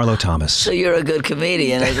 It's Marlo Thomas. So you're a good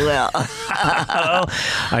comedian as well.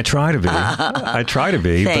 I try to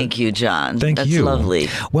be. Thank you, John. That's you. Lovely.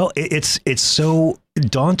 Well, it's so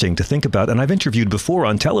daunting to think about, and I've interviewed before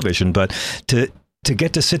on television, but to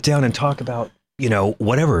get to sit down and talk about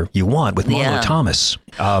whatever you want with Marlo Thomas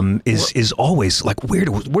is always like,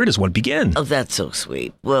 where does one begin? Oh, that's so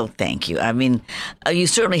sweet. Well, thank you. I mean, you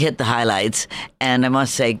certainly hit the highlights. And I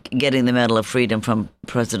must say, getting the Medal of Freedom from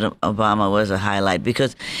President Obama was a highlight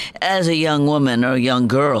because as a young woman or a young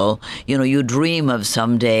girl, you dream of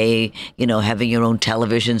someday, having your own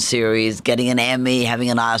television series, getting an Emmy, having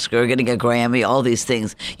an Oscar, getting a Grammy, all these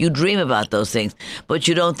things. You dream about those things, but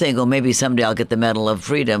you don't think, maybe someday I'll get the Medal of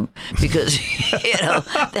Freedom because...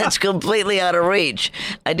 that's completely out of reach.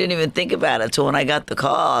 I didn't even think about it. So when I got the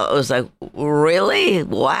call, I was like, really?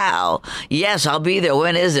 Wow. Yes, I'll be there.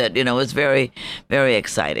 When is it? It's very, very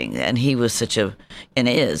exciting. And he was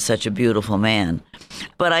is such a beautiful man.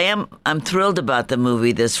 But I'm thrilled about the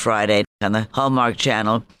movie this Friday on the Hallmark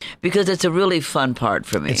Channel because it's a really fun part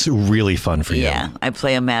for me. It's really fun for you. Yeah, I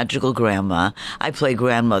play a magical grandma. I play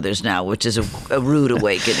grandmothers now, which is a rude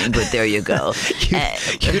awakening, but there you go.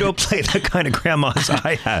 You don't play the kind of grandmas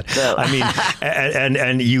I had. So. I mean,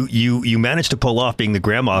 and you managed to pull off being the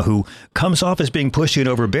grandma who comes off as being pushy and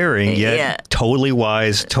overbearing, yet totally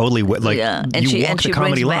wise, totally like and you walk the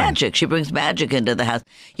comedy line. Magic. She brings magic into the house.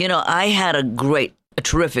 I had a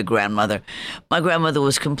terrific grandmother. My grandmother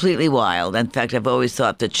was completely wild. In fact, I've always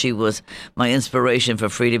thought that she was my inspiration for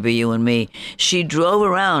Free to Be You and Me. She drove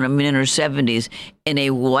around, in her 70s, in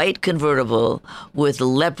a white convertible with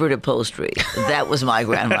leopard upholstery. That was my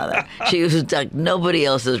grandmother. She was like nobody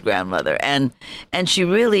else's grandmother. And she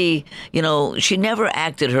really, she never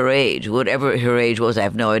acted her age. Whatever her age was, I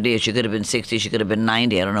have no idea. She could have been 60, she could have been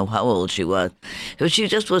 90. I don't know how old she was. But she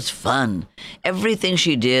just was fun. Everything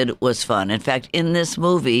she did was fun. In fact, in this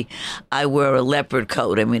movie, I wear a leopard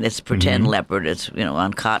coat. It's pretend leopard. It's,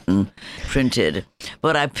 on cotton printed.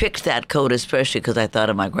 But I picked that coat especially because I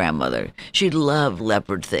thought of my grandmother. She loved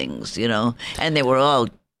leopard things, and they were all,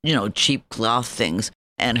 cheap cloth things.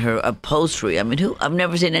 And her upholstery, I've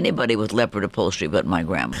never seen anybody with leopard upholstery but my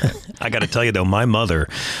grandmother. I got to tell you, though, my mother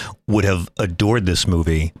would have adored this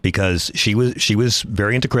movie because she was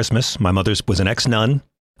very into Christmas. My mother was an ex-nun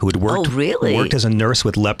who had worked as a nurse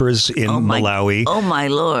with lepers in Malawi. Oh, my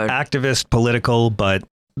Lord. Activist, political, but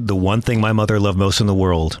the one thing my mother loved most in the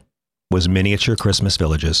world was miniature Christmas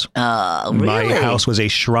villages. Really? My house was a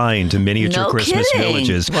shrine to miniature Christmas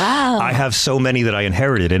villages. Wow. I have so many that I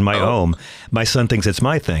inherited in my home. My son thinks it's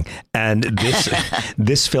my thing. And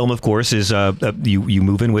this film, of course, is you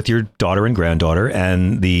move in with your daughter and granddaughter,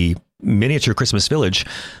 and the miniature Christmas village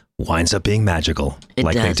winds up being magical. It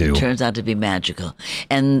like does. They do. It turns out to be magical.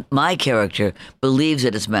 And my character believes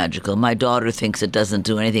that it's magical. My daughter thinks it doesn't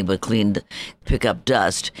do anything but pick up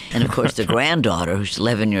dust. And of course, the granddaughter, who's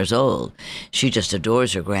 11 years old, she just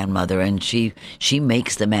adores her grandmother, and she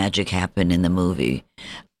makes the magic happen in the movie.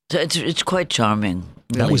 So it's quite charming.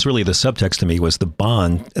 Really. That was really the subtext to me, was the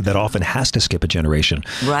bond that often has to skip a generation,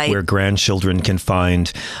 right? Where grandchildren can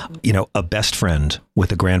find, a best friend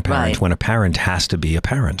with a grandparent when a parent has to be a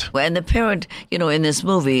parent. Well, and the parent, in this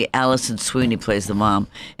movie, Alison Sweeney plays the mom,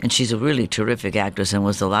 and she's a really terrific actress and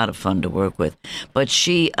was a lot of fun to work with. But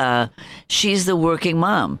she's the working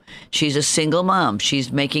mom. She's a single mom.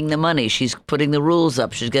 She's making the money. She's putting the rules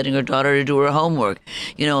up. She's getting her daughter to do her homework.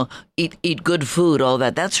 Eat good food, all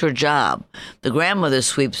that. That's her job. The grandmother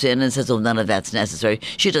sweeps in and says, "Oh, none of that's necessary.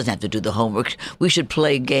 She doesn't have to do the homework. We should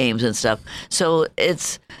play games and stuff." So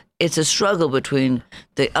it's a struggle between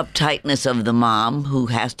the uptightness of the mom, who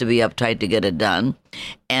has to be uptight to get it done,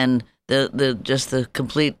 and the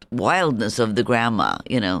complete wildness of the grandma.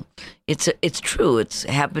 It's true. It's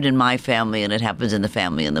happened in my family, and it happens in the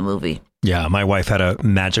family in the movie. Yeah, my wife had a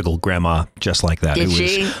magical grandma just like that. Did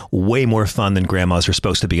it was way more fun than grandmas are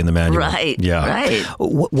supposed to be in the manual. Right. Yeah. Right.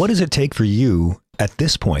 What does it take for you at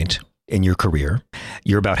this point in your career.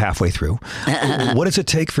 You're about halfway through. What does it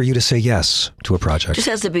take for you to say yes to a project? Just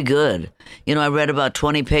has to be good. I read about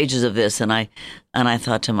 20 pages of this, and I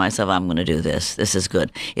thought to myself, I'm going to do this. This is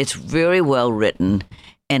good. It's very well written,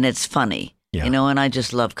 and it's funny. Yeah. And I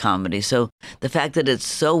just love comedy. So the fact that it's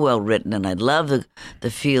so well written, and I love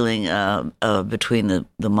the feeling between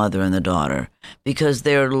the mother and the daughter, because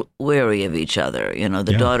they're wary of each other.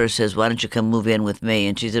 The daughter says, why don't you come move in with me?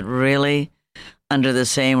 And she said, really? Under the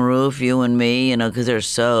same roof, you and me? Because they're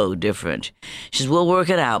so different. She says, we'll work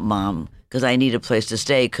it out, Mom, because I need a place to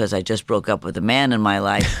stay because I just broke up with a man in my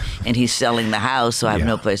life, and he's selling the house, so I have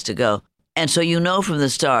no place to go. And so from the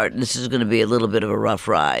start, this is going to be a little bit of a rough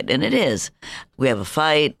ride. And it is. We have a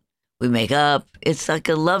fight. We make up. It's like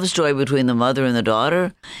a love story between the mother and the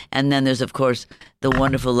daughter. And then there's, of course, the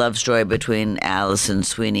wonderful love story between Alison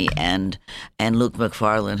Sweeney and Luke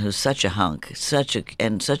McFarlane, who's such a hunk, such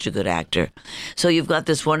a good actor. So you've got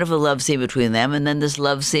this wonderful love scene between them, and then this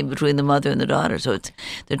love scene between the mother and the daughter. So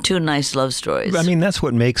they're two nice love stories. I mean, that's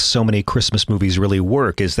what makes so many Christmas movies really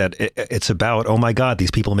work, is that it's about, oh my God,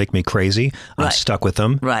 these people make me crazy. I'm stuck with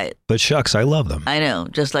them. Right. But shucks, I love them. I know,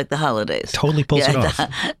 just like the holidays. Totally pulls it off.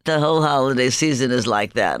 The whole holiday season is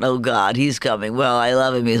like that. Oh God, he's coming. Well, I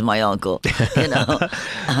love him. He's my uncle.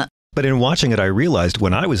 But in watching it, I realized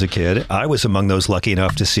when I was a kid, I was among those lucky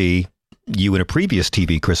enough to see you in a previous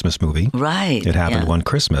TV Christmas movie. Right. It happened one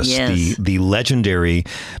Christmas. Yes. The legendary,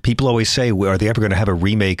 people always say, well, are they ever going to have a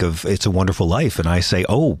remake of It's a Wonderful Life? And I say,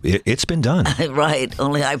 oh, it's been done. Right.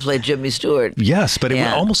 Only I played Jimmy Stewart. Yes, but it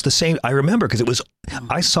was almost the same. I remember because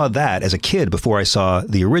I saw that as a kid before I saw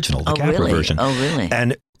the original, the Capra version. Oh, really?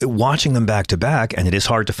 And watching them back to back, and it is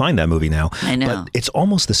hard to find that movie now. I know. But it's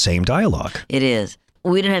almost the same dialogue. It is.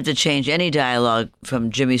 We didn't have to change any dialogue from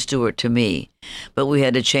Jimmy Stewart to me, but we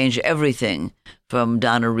had to change everything from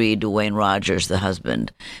Donna Reed to Wayne Rogers, the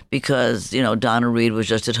husband, because, Donna Reed was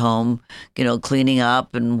just at home, cleaning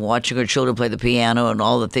up and watching her children play the piano and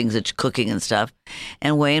all the things that cooking and stuff.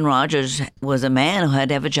 And Wayne Rogers was a man who had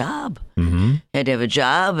to have a job. Mm-hmm. He had to have a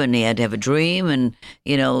job, and he had to have a dream. And,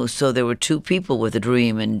 so there were two people with a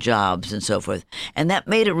dream and jobs and so forth. And that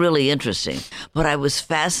made it really interesting. But I was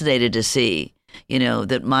fascinated to see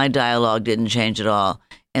that my dialogue didn't change at all,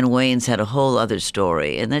 and Wayne's had a whole other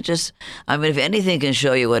story. And that just, if anything can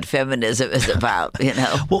show you what feminism is about,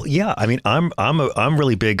 Well, yeah, I'm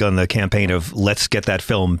really big on the campaign of let's get that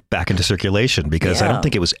film back into circulation, because I don't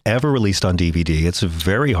think it was ever released on DVD. It's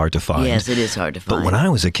very hard to find. Yes, it is hard to find. But when I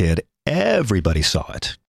was a kid, everybody saw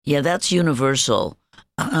it. Yeah, that's universal.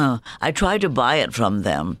 I tried to buy it from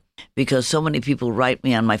them, because so many people write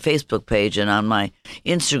me on my Facebook page and on my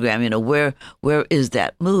Instagram, where is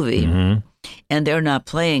that movie? Mm-hmm. And they're not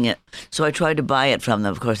playing it. So I tried to buy it from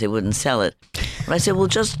them. Of course, they wouldn't sell it. But I said, well,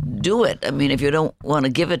 just do it. If you don't want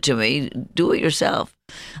to give it to me, do it yourself.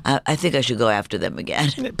 I think I should go after them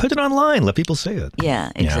again. Put it online. Let people see it.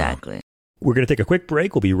 Yeah, exactly. Yeah. We're going to take a quick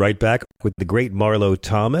break. We'll be right back with the great Marlo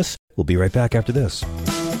Thomas. We'll be right back after this.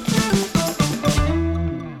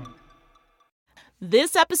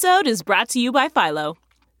 This episode is brought to you by Philo.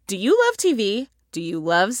 Do you love TV? Do you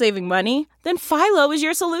love saving money? Then Philo is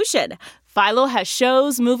your solution. Philo has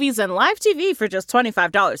shows, movies, and live TV for just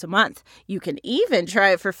 $25 a month. You can even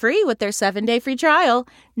try it for free with their 7-day free trial.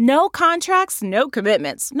 No contracts, no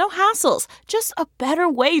commitments, no hassles. Just a better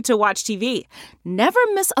way to watch TV. Never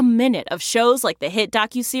miss a minute of shows like the hit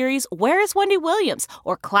docuseries Where is Wendy Williams?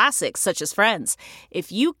 Or classics such as Friends.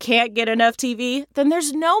 If you can't get enough TV, then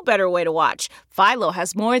there's no better way to watch. Philo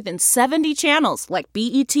has more than 70 channels like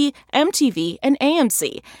BET, MTV, and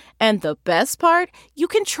AMC. And the best part? You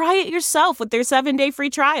can try it yourself with their 7-day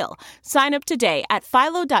free trial. Sign up today at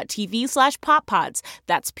philo.tv/poppods.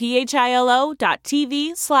 That's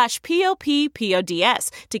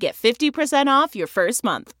philo.tv/POPPODS to get 50% off your first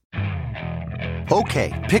month.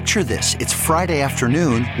 Okay, picture this. It's Friday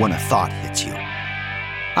afternoon when a thought hits you.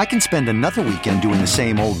 I can spend another weekend doing the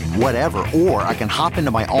same old whatever, or I can hop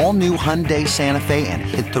into my all-new Hyundai Santa Fe and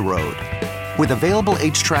hit the road. With available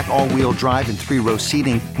H-Track all-wheel drive and 3-row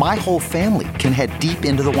seating, my whole family can head deep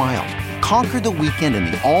into the wild. Conquer the weekend in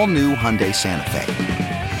the all-new Hyundai Santa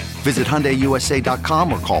Fe. Visit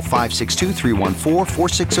HyundaiUSA.com or call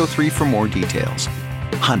 562-314-4603 for more details.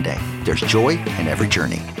 Hyundai, there's joy in every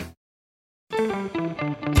journey.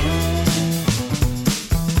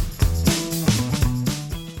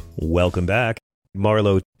 Welcome back.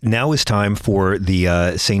 Marlo, now is time for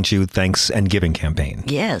the St. Jude Thanks and Giving campaign.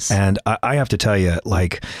 Yes. And I have to tell you,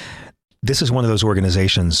 this is one of those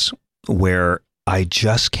organizations where I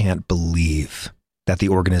just can't believe that the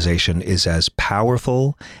organization is as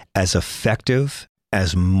powerful, as effective,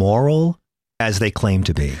 as moral as they claim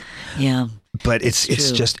to be. Yeah. But it's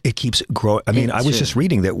just, it keeps growing. I mean, I was just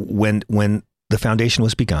reading that when the foundation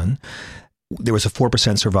was begun, there was a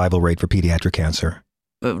 4% survival rate for pediatric cancer.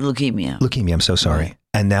 Leukemia, I'm so sorry. Right.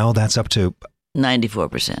 And now that's up to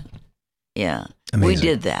 94%. Yeah. Amazing. We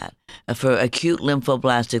did that. For acute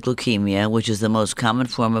lymphoblastic leukemia, which is the most common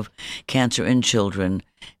form of cancer in children,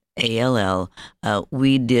 ALL,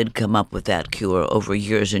 we did come up with that cure over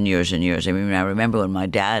years and years and years. I mean, I remember when my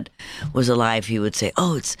dad was alive, he would say,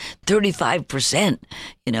 oh, it's 35%,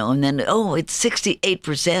 and then, oh, it's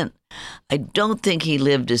 68%. I don't think he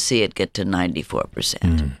lived to see it get to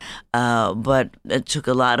 94%. But it took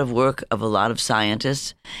a lot of work of a lot of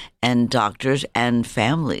scientists and doctors and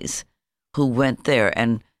families who went there,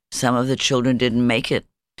 and some of the children didn't make it,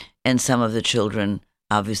 and some of the children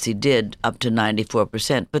obviously did, up to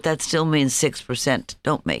 94%, but that still means 6%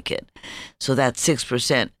 don't make it. So that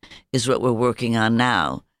 6% is what we're working on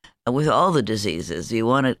now with all the diseases. You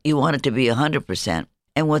want it to be 100%.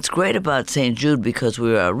 And what's great about St. Jude, because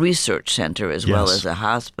we're a research center as well as a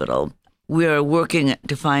hospital, we are working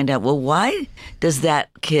to find out, well, why does that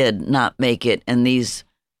kid not make it and these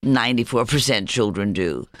 94% children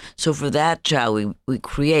do? So for that child, we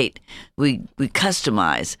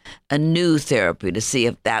customize a new therapy to see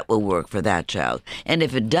if that will work for that child. And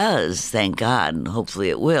if it does, thank God, and hopefully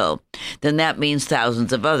it will, then that means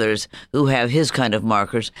thousands of others who have his kind of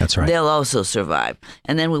markers, that's right, they'll also survive.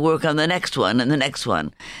 And then we work on the next one and the next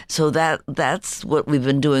one. So that's what we've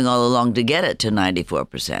been doing all along to get it to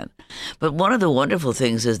 94%. But one of the wonderful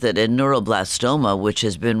things is that in neuroblastoma, which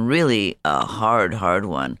has been really a hard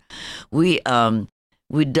one, we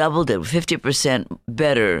doubled it, 50%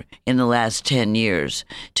 better in the last 10 years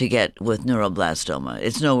to get with neuroblastoma.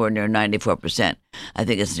 It's nowhere near 94%. I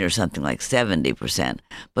think it's near something like 70%.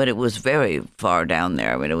 But it was very far down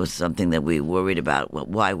there. I mean, it was something that we worried about,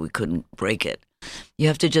 why we couldn't break it. You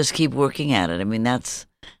have to just keep working at it. I mean, that's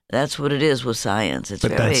what it is with science. It's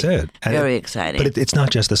that's it. Very exciting. But it's not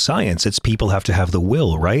just the science. It's people have to have the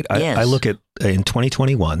will, right? Yes. I look at in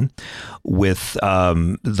 2021 with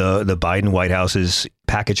the Biden White House's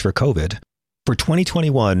package for COVID. For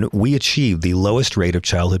 2021, we achieved the lowest rate of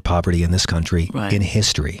childhood poverty in this country in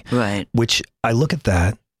history. Right. Which I look at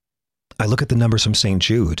that. I look at the numbers from St.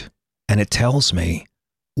 Jude, and it tells me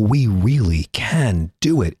we really can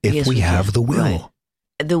do it if we have the will.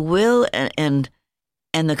 Right. The will and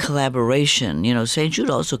the collaboration. St. Jude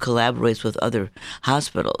also collaborates with other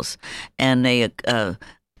hospitals. And they,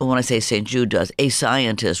 when I say St. Jude does, a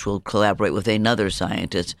scientist will collaborate with another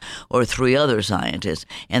scientist or 3 other scientists,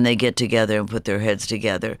 and they get together and put their heads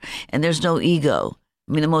together. And there's no ego.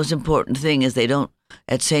 I mean, the most important thing is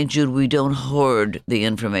at St. Jude, we don't hoard the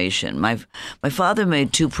information. My father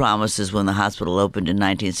made 2 promises when the hospital opened in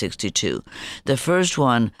 1962. The first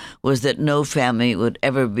one was that no family would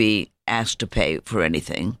ever be asked to pay for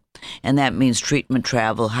anything, and that means treatment,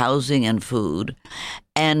 travel, housing, and food,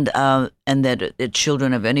 and that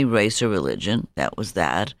children of any race or religion, that was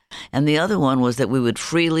that. And the other one was that we would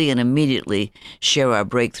freely and immediately share our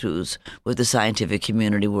breakthroughs with the scientific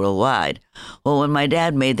community worldwide. Well, when my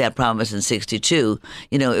dad made that promise in 62,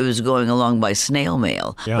 it was going along by snail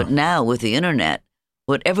mail. Yeah. But now with the internet,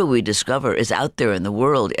 whatever we discover is out there in the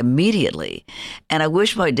world immediately. And I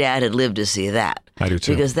wish my dad had lived to see that. I do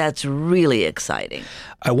too. Because that's really exciting.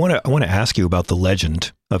 I want to ask you about the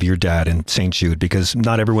legend of your dad in St. Jude, because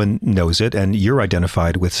not everyone knows it, and you're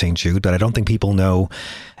identified with St. Jude, but I don't think people know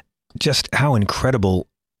just how incredible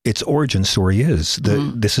its origin story is.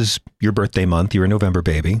 This is your birthday month. You're a November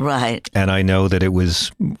baby. Right. And I know that it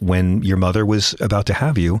was when your mother was about to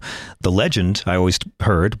have you. The legend I always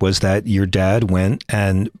heard was that your dad went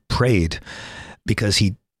and prayed because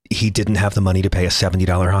he didn't have the money to pay a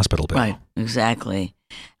 $70 hospital bill. Right. Exactly.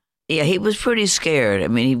 Yeah, he was pretty scared. I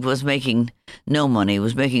mean, he was making no money. He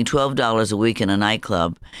was making $12 a week in a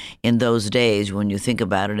nightclub in those days, when you think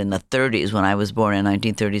about it, in the 30s, when I was born in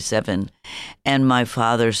 1937. And my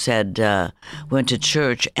father went to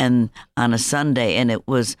church and on a Sunday, and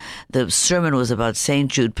the sermon was about St.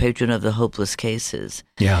 Jude, patron of the hopeless cases.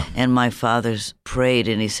 Yeah. And my father prayed,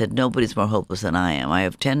 and he said, nobody's more hopeless than I am. I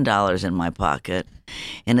have $10 in my pocket,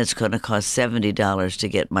 and it's going to cost $70 to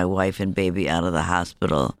get my wife and baby out of the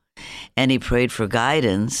hospital. And he prayed for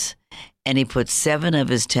guidance, and he put $7 of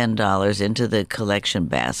his $10 into the collection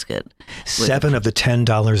basket. $7 of the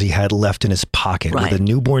 $10 he had left in his pocket with a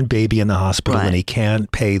newborn baby in the hospital, and he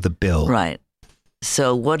can't pay the bill. Right.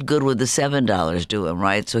 So what good would the $7 do him,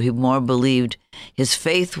 right? So he more believed, his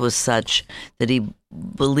faith was such that he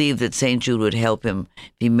believed that St. Jude would help him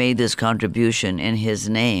if he made this contribution in his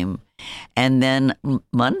name. And then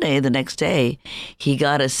Monday, the next day, he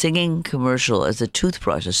got a singing commercial as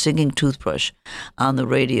a singing toothbrush on the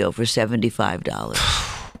radio for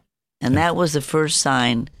 $75. And that was the first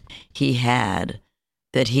sign he had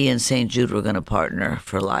that he and St. Jude were going to partner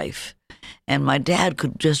for life. And my dad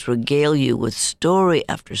could just regale you with story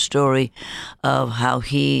after story of how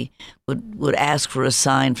he would ask for a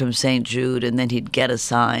sign from St. Jude, and then he'd get a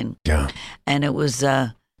sign. Yeah. And it was,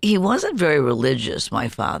 he wasn't very religious, my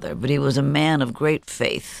father, but he was a man of great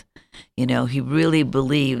faith. You know, he really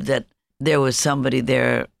believed that there was somebody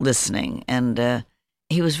there listening, and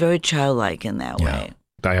he was very childlike in that way.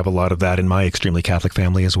 I have a lot of that in my extremely Catholic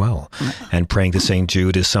family as well. And praying to St.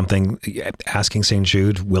 Jude is something, asking St.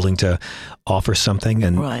 Jude, willing to offer something.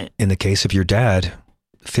 And in the case of your dad,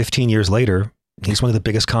 15 years later, he's one of the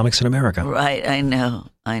biggest comics in America. Right, I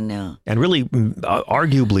know. And really,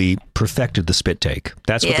 arguably perfected the spit take.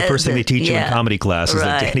 That's what the first thing they teach you in comedy class is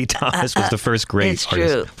that Danny Thomas was the first great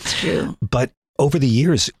artist. It's true. But over the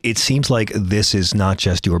years, it seems like this is not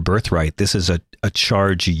just your birthright. This is a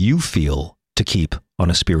charge you feel to keep on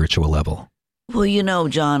a spiritual level. Well, you know,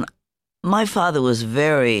 John, my father was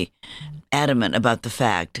very adamant about the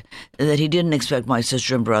fact that he didn't expect my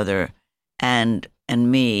sister and brother and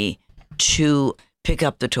me to pick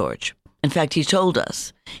up the torch. In fact, he told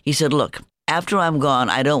us, he said, look, after I'm gone,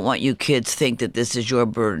 I don't want you kids think that this is your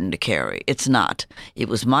burden to carry. It's not. It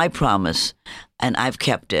was my promise, and I've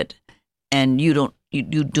kept it. And you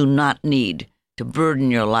do not need to burden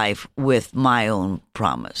your life with my own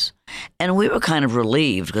promise. And we were kind of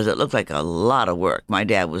relieved because it looked like a lot of work. My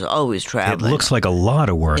dad was always traveling. It looks like a lot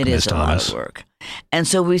of work, Miss Thomas. It is a lot of work. And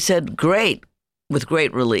so we said, great, with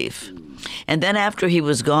great relief. And then after he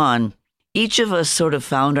was gone, each of us sort of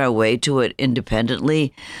found our way to it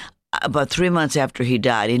independently. About 3 months after he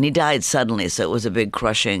died, and he died suddenly, so it was a big,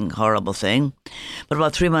 crushing, horrible thing. But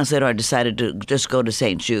about 3 months later, I decided to just go to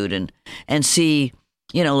St. Jude and see,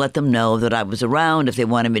 you know, let them know that I was around. If they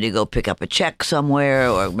wanted me to go pick up a check somewhere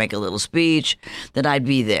or make a little speech, that I'd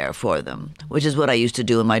be there for them, which is what I used to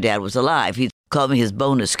do when my dad was alive. He'd call me his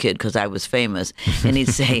bonus kid because I was famous. And he'd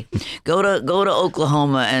say, go to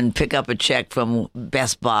Oklahoma and pick up a check from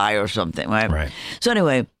Best Buy or something, right? So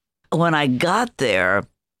anyway, when I got there,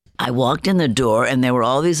 I walked in the door and there were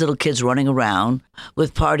all these little kids running around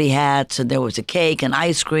with party hats, and there was a cake and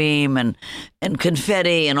ice cream and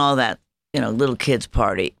confetti and all that, you know, little kids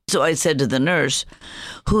party. So I said to the nurse,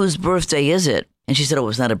 whose birthday is it? And she said, oh,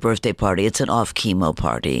 it's not a birthday party. It's an off chemo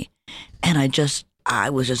party. And I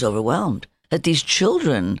was just overwhelmed that these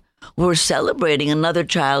children were celebrating another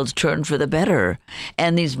child's turn for the better.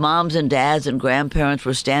 And these moms and dads and grandparents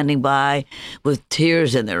were standing by with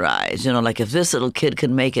tears in their eyes. You know, like, if this little kid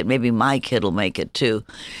can make it, maybe my kid will make it too.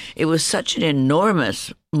 It was such an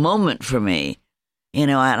enormous moment for me, you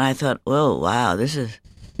know, and I thought, oh, wow, this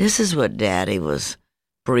is what Daddy was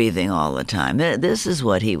breathing all the time. This is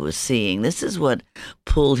what he was seeing. This is what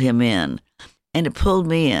pulled him in. And it pulled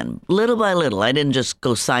me in little by little. I didn't just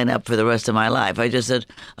go sign up for the rest of my life. I just said,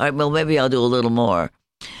 all right, well, maybe I'll do a little more.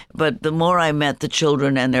 But the more I met the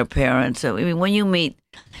children and their parents, I mean, when you meet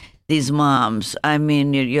these moms, I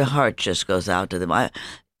mean, your heart just goes out to them.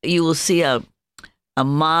 You will see a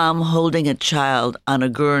mom holding a child on a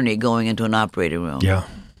gurney going into an operating room. Yeah.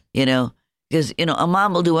 You know, because, you know, a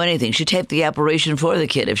mom will do anything. She'd take the operation for the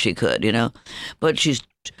kid if she could, you know. But she's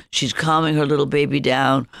calming her little baby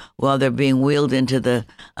down while they're being wheeled into the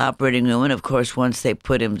operating room. And, of course, once they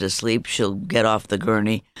put him to sleep, she'll get off the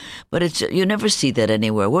gurney. But you never see that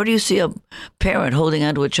anywhere. Where do you see a parent holding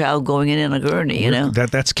onto a child going in a gurney, you know?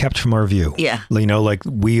 That's kept from our view. Yeah. You know, like,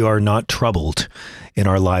 we are not troubled in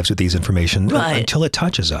our lives with these information until it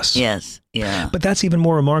touches us. Yes. Yeah. But that's even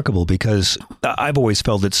more remarkable because I've always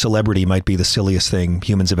felt that celebrity might be the silliest thing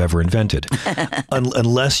humans have ever invented.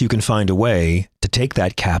 Unless you can find a way to take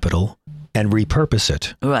that capital and repurpose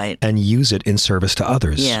it. Right. And use it in service to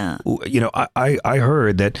others. Yeah. You know, I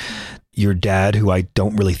heard that your dad, who I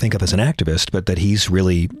don't really think of as an activist, but that he's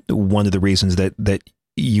really one of the reasons that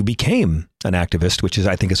you became an activist, which is,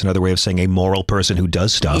 I think, it's another way of saying a moral person who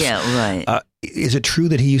does stuff. Yeah, right. Is it true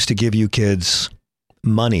that he used to give you kids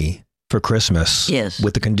money for Christmas? Yes.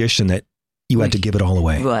 With the condition that you had to give it all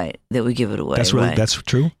away? Right. That we give it away. That's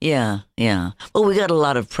true? Yeah. Yeah. Well, we got a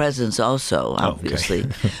lot of presents also, obviously.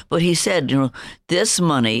 Okay. But he said, you know, this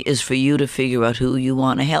money is for you to figure out who you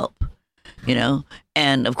want to help, you know?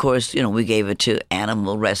 And of course, you know, we gave it to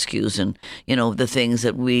animal rescues and, you know, the things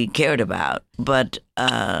that we cared about. But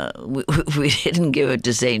we didn't give it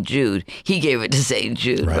to St. Jude. He gave it to St.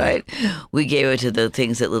 Jude, right? We gave it to the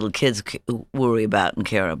things that little kids worry about and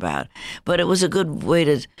care about. But it was a good way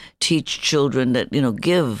to teach children that, you know,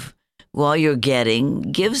 give while you're getting,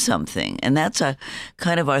 give something. And that's a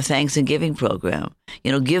kind of our thanks and giving program.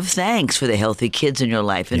 Give thanks for the healthy kids in your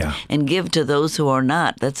life and give to those who are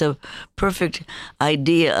not. That's a perfect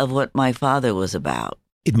idea of what my father was about.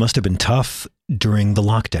 It must have been tough during the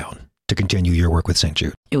lockdown to continue your work with St.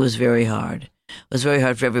 Jude. It was very hard. It was very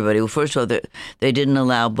hard for everybody. Well, first of all, they didn't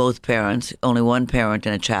allow both parents. Only one parent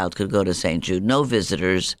and a child could go to St. Jude. No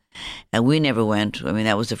visitors. And we never went. I mean,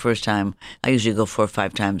 that was the first time. I usually go 4 or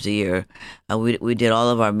 5 times a year. We did all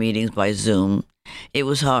of our meetings by Zoom. It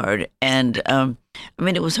was hard. And,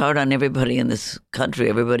 it was hard on everybody in this country,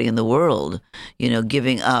 everybody in the world,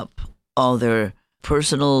 giving up all their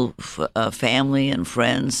personal family and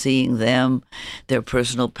friends, seeing them, their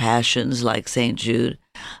personal passions like St. Jude.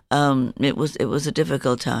 It was a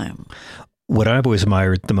difficult time. What I've always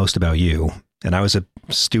admired the most about you, and I was a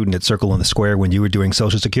student at Circle on the Square when you were doing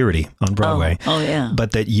Social Security on Broadway. Oh yeah.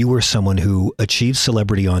 But that you were someone who achieved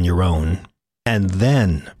celebrity on your own, and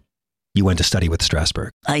then you went to study with Strasberg.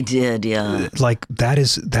 I did, yeah. Like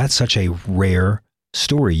that's such a rare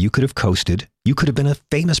story. You could have coasted. You could have been a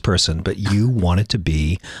famous person, but you wanted to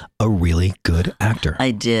be a really good actor.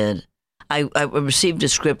 I did. I received a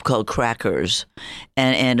script called Crackers,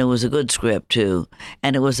 and it was a good script, too.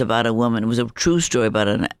 And it was about a woman. It was a true story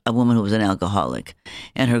about a woman who was an alcoholic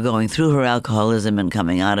and her going through her alcoholism and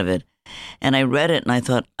coming out of it. And I read it, and I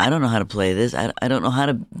thought, I don't know how to play this. I don't know how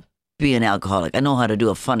to be an alcoholic. I know how to do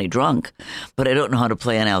a funny drunk, but I don't know how to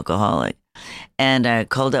play an alcoholic. And I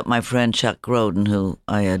called up my friend Chuck Grodin, who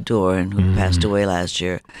I adore and who passed away last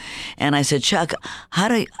year. And I said, Chuck, how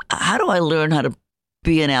do I learn how to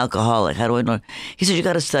be an alcoholic? How do I learn? He said, you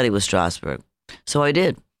got to study with Strasberg. So I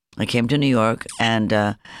did. I came to New York, and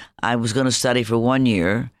I was going to study for 1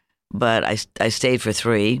 year, but I stayed for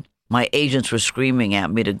 3. My agents were screaming at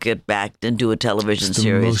me to get back and do a television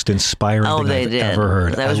series. The most inspiring thing I've ever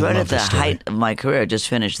heard. I was right at the height of my career. I just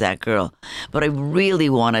finished That Girl. But I really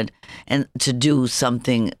wanted to do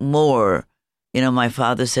something more. My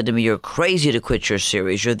father said to me, you're crazy to quit your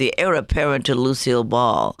series. You're the heir apparent to Lucille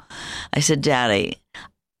Ball. I said, Daddy,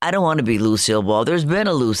 I don't want to be Lucille Ball. There's been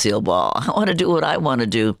a Lucille Ball. I want to do what I want to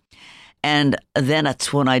do. And then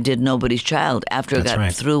that's when I did Nobody's Child. After I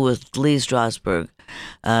got through with Lee Strasberg,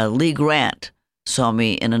 Lee Grant saw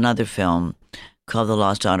me in another film called The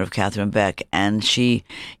Lost Daughter of Catherine Beck, and she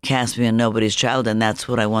cast me in Nobody's Child, and that's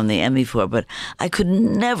what I won the Emmy for. But I could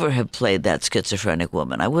never have played that schizophrenic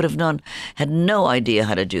woman. I would have had no idea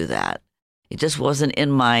how to do that. It just wasn't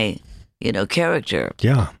in my, character.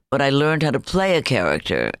 Yeah. But I learned how to play a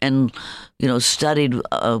character and, studied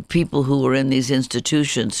people who were in these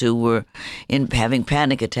institutions who were having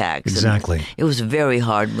panic attacks. Exactly. And it was a very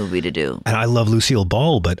hard movie to do. And I love Lucille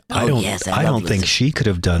Ball, but I don't think she could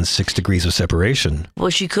have done 6 Degrees of Separation. Well,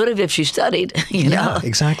 she could have if she studied, Yeah,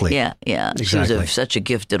 exactly. Yeah. Exactly. She was such a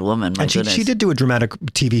gifted woman. And she did do a dramatic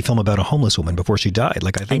TV film about a homeless woman before she died.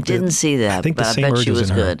 I didn't see that, I think but the same I bet urge she was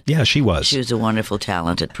in her. good. Yeah, she was. She was a wonderful,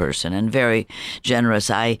 talented person and very generous.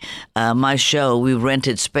 My show, we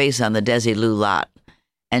rented space on the Desilu lot.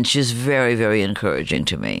 And she's very, very encouraging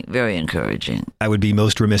to me. Very encouraging. I would be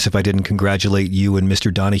most remiss if I didn't congratulate you and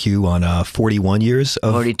Mr. Donahue on 41 years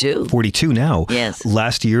of 42. 42 now. Yes.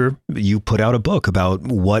 Last year, you put out a book about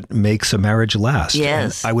what makes a marriage last.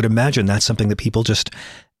 Yes. And I would imagine that's something that people just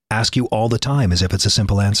ask you all the time as if it's a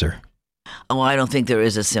simple answer. Oh, I don't think there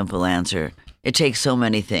is a simple answer. It takes so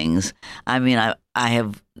many things. I mean, I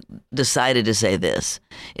have decided to say this.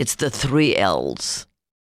 It's the 3 L's.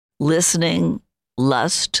 Listening,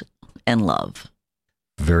 lust, and love.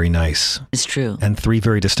 Very nice. It's true. And 3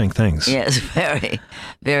 very distinct things. Yes, very,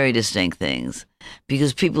 very distinct things.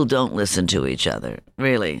 Because people don't listen to each other,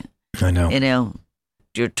 really. I know.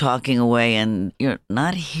 You're talking away and you're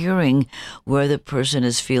not hearing where the person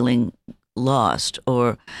is feeling lost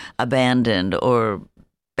or abandoned or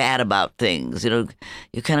bad about things. You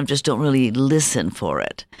kind of just don't really listen for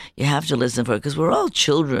it. You have to listen for it because we're all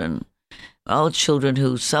children. All children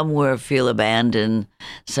who somewhere feel abandoned,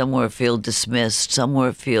 somewhere feel dismissed,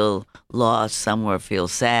 somewhere feel lost, somewhere feel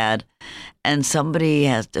sad. And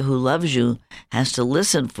somebody who loves you has to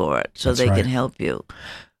listen for it so they can help you.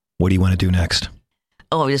 What do you want to do next?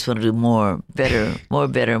 Oh, I just want to do more, better, more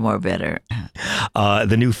better, more better.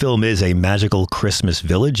 The new film is A Magical Christmas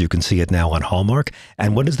Village. You can see it now on Hallmark.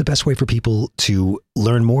 And what is the best way for people to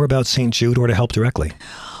learn more about St. Jude or to help directly?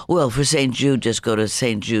 Well, for St. Jude, just go to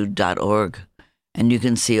stjude.org and you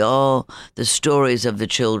can see all the stories of the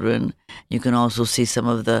children. You can also see some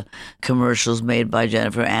of the commercials made by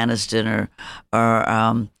Jennifer Aniston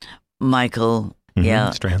or Michael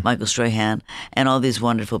Strahan, and all these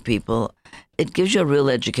wonderful people. it gives you a real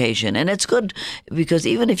education. And it's good because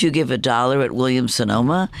even if you give $1 at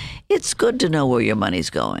Williams-Sonoma, it's good to know where your money's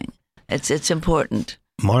going. It's important.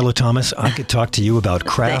 Marlo Thomas, I could talk to you about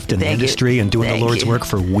craft and industry and doing the Lord's work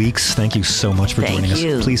for weeks. Thank you so much for joining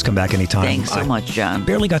us. Please come back anytime. Thanks so much, John.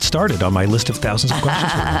 Barely got started on my list of thousands of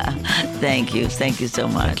questions. Thank you. Thank you so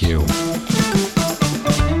much. Thank you.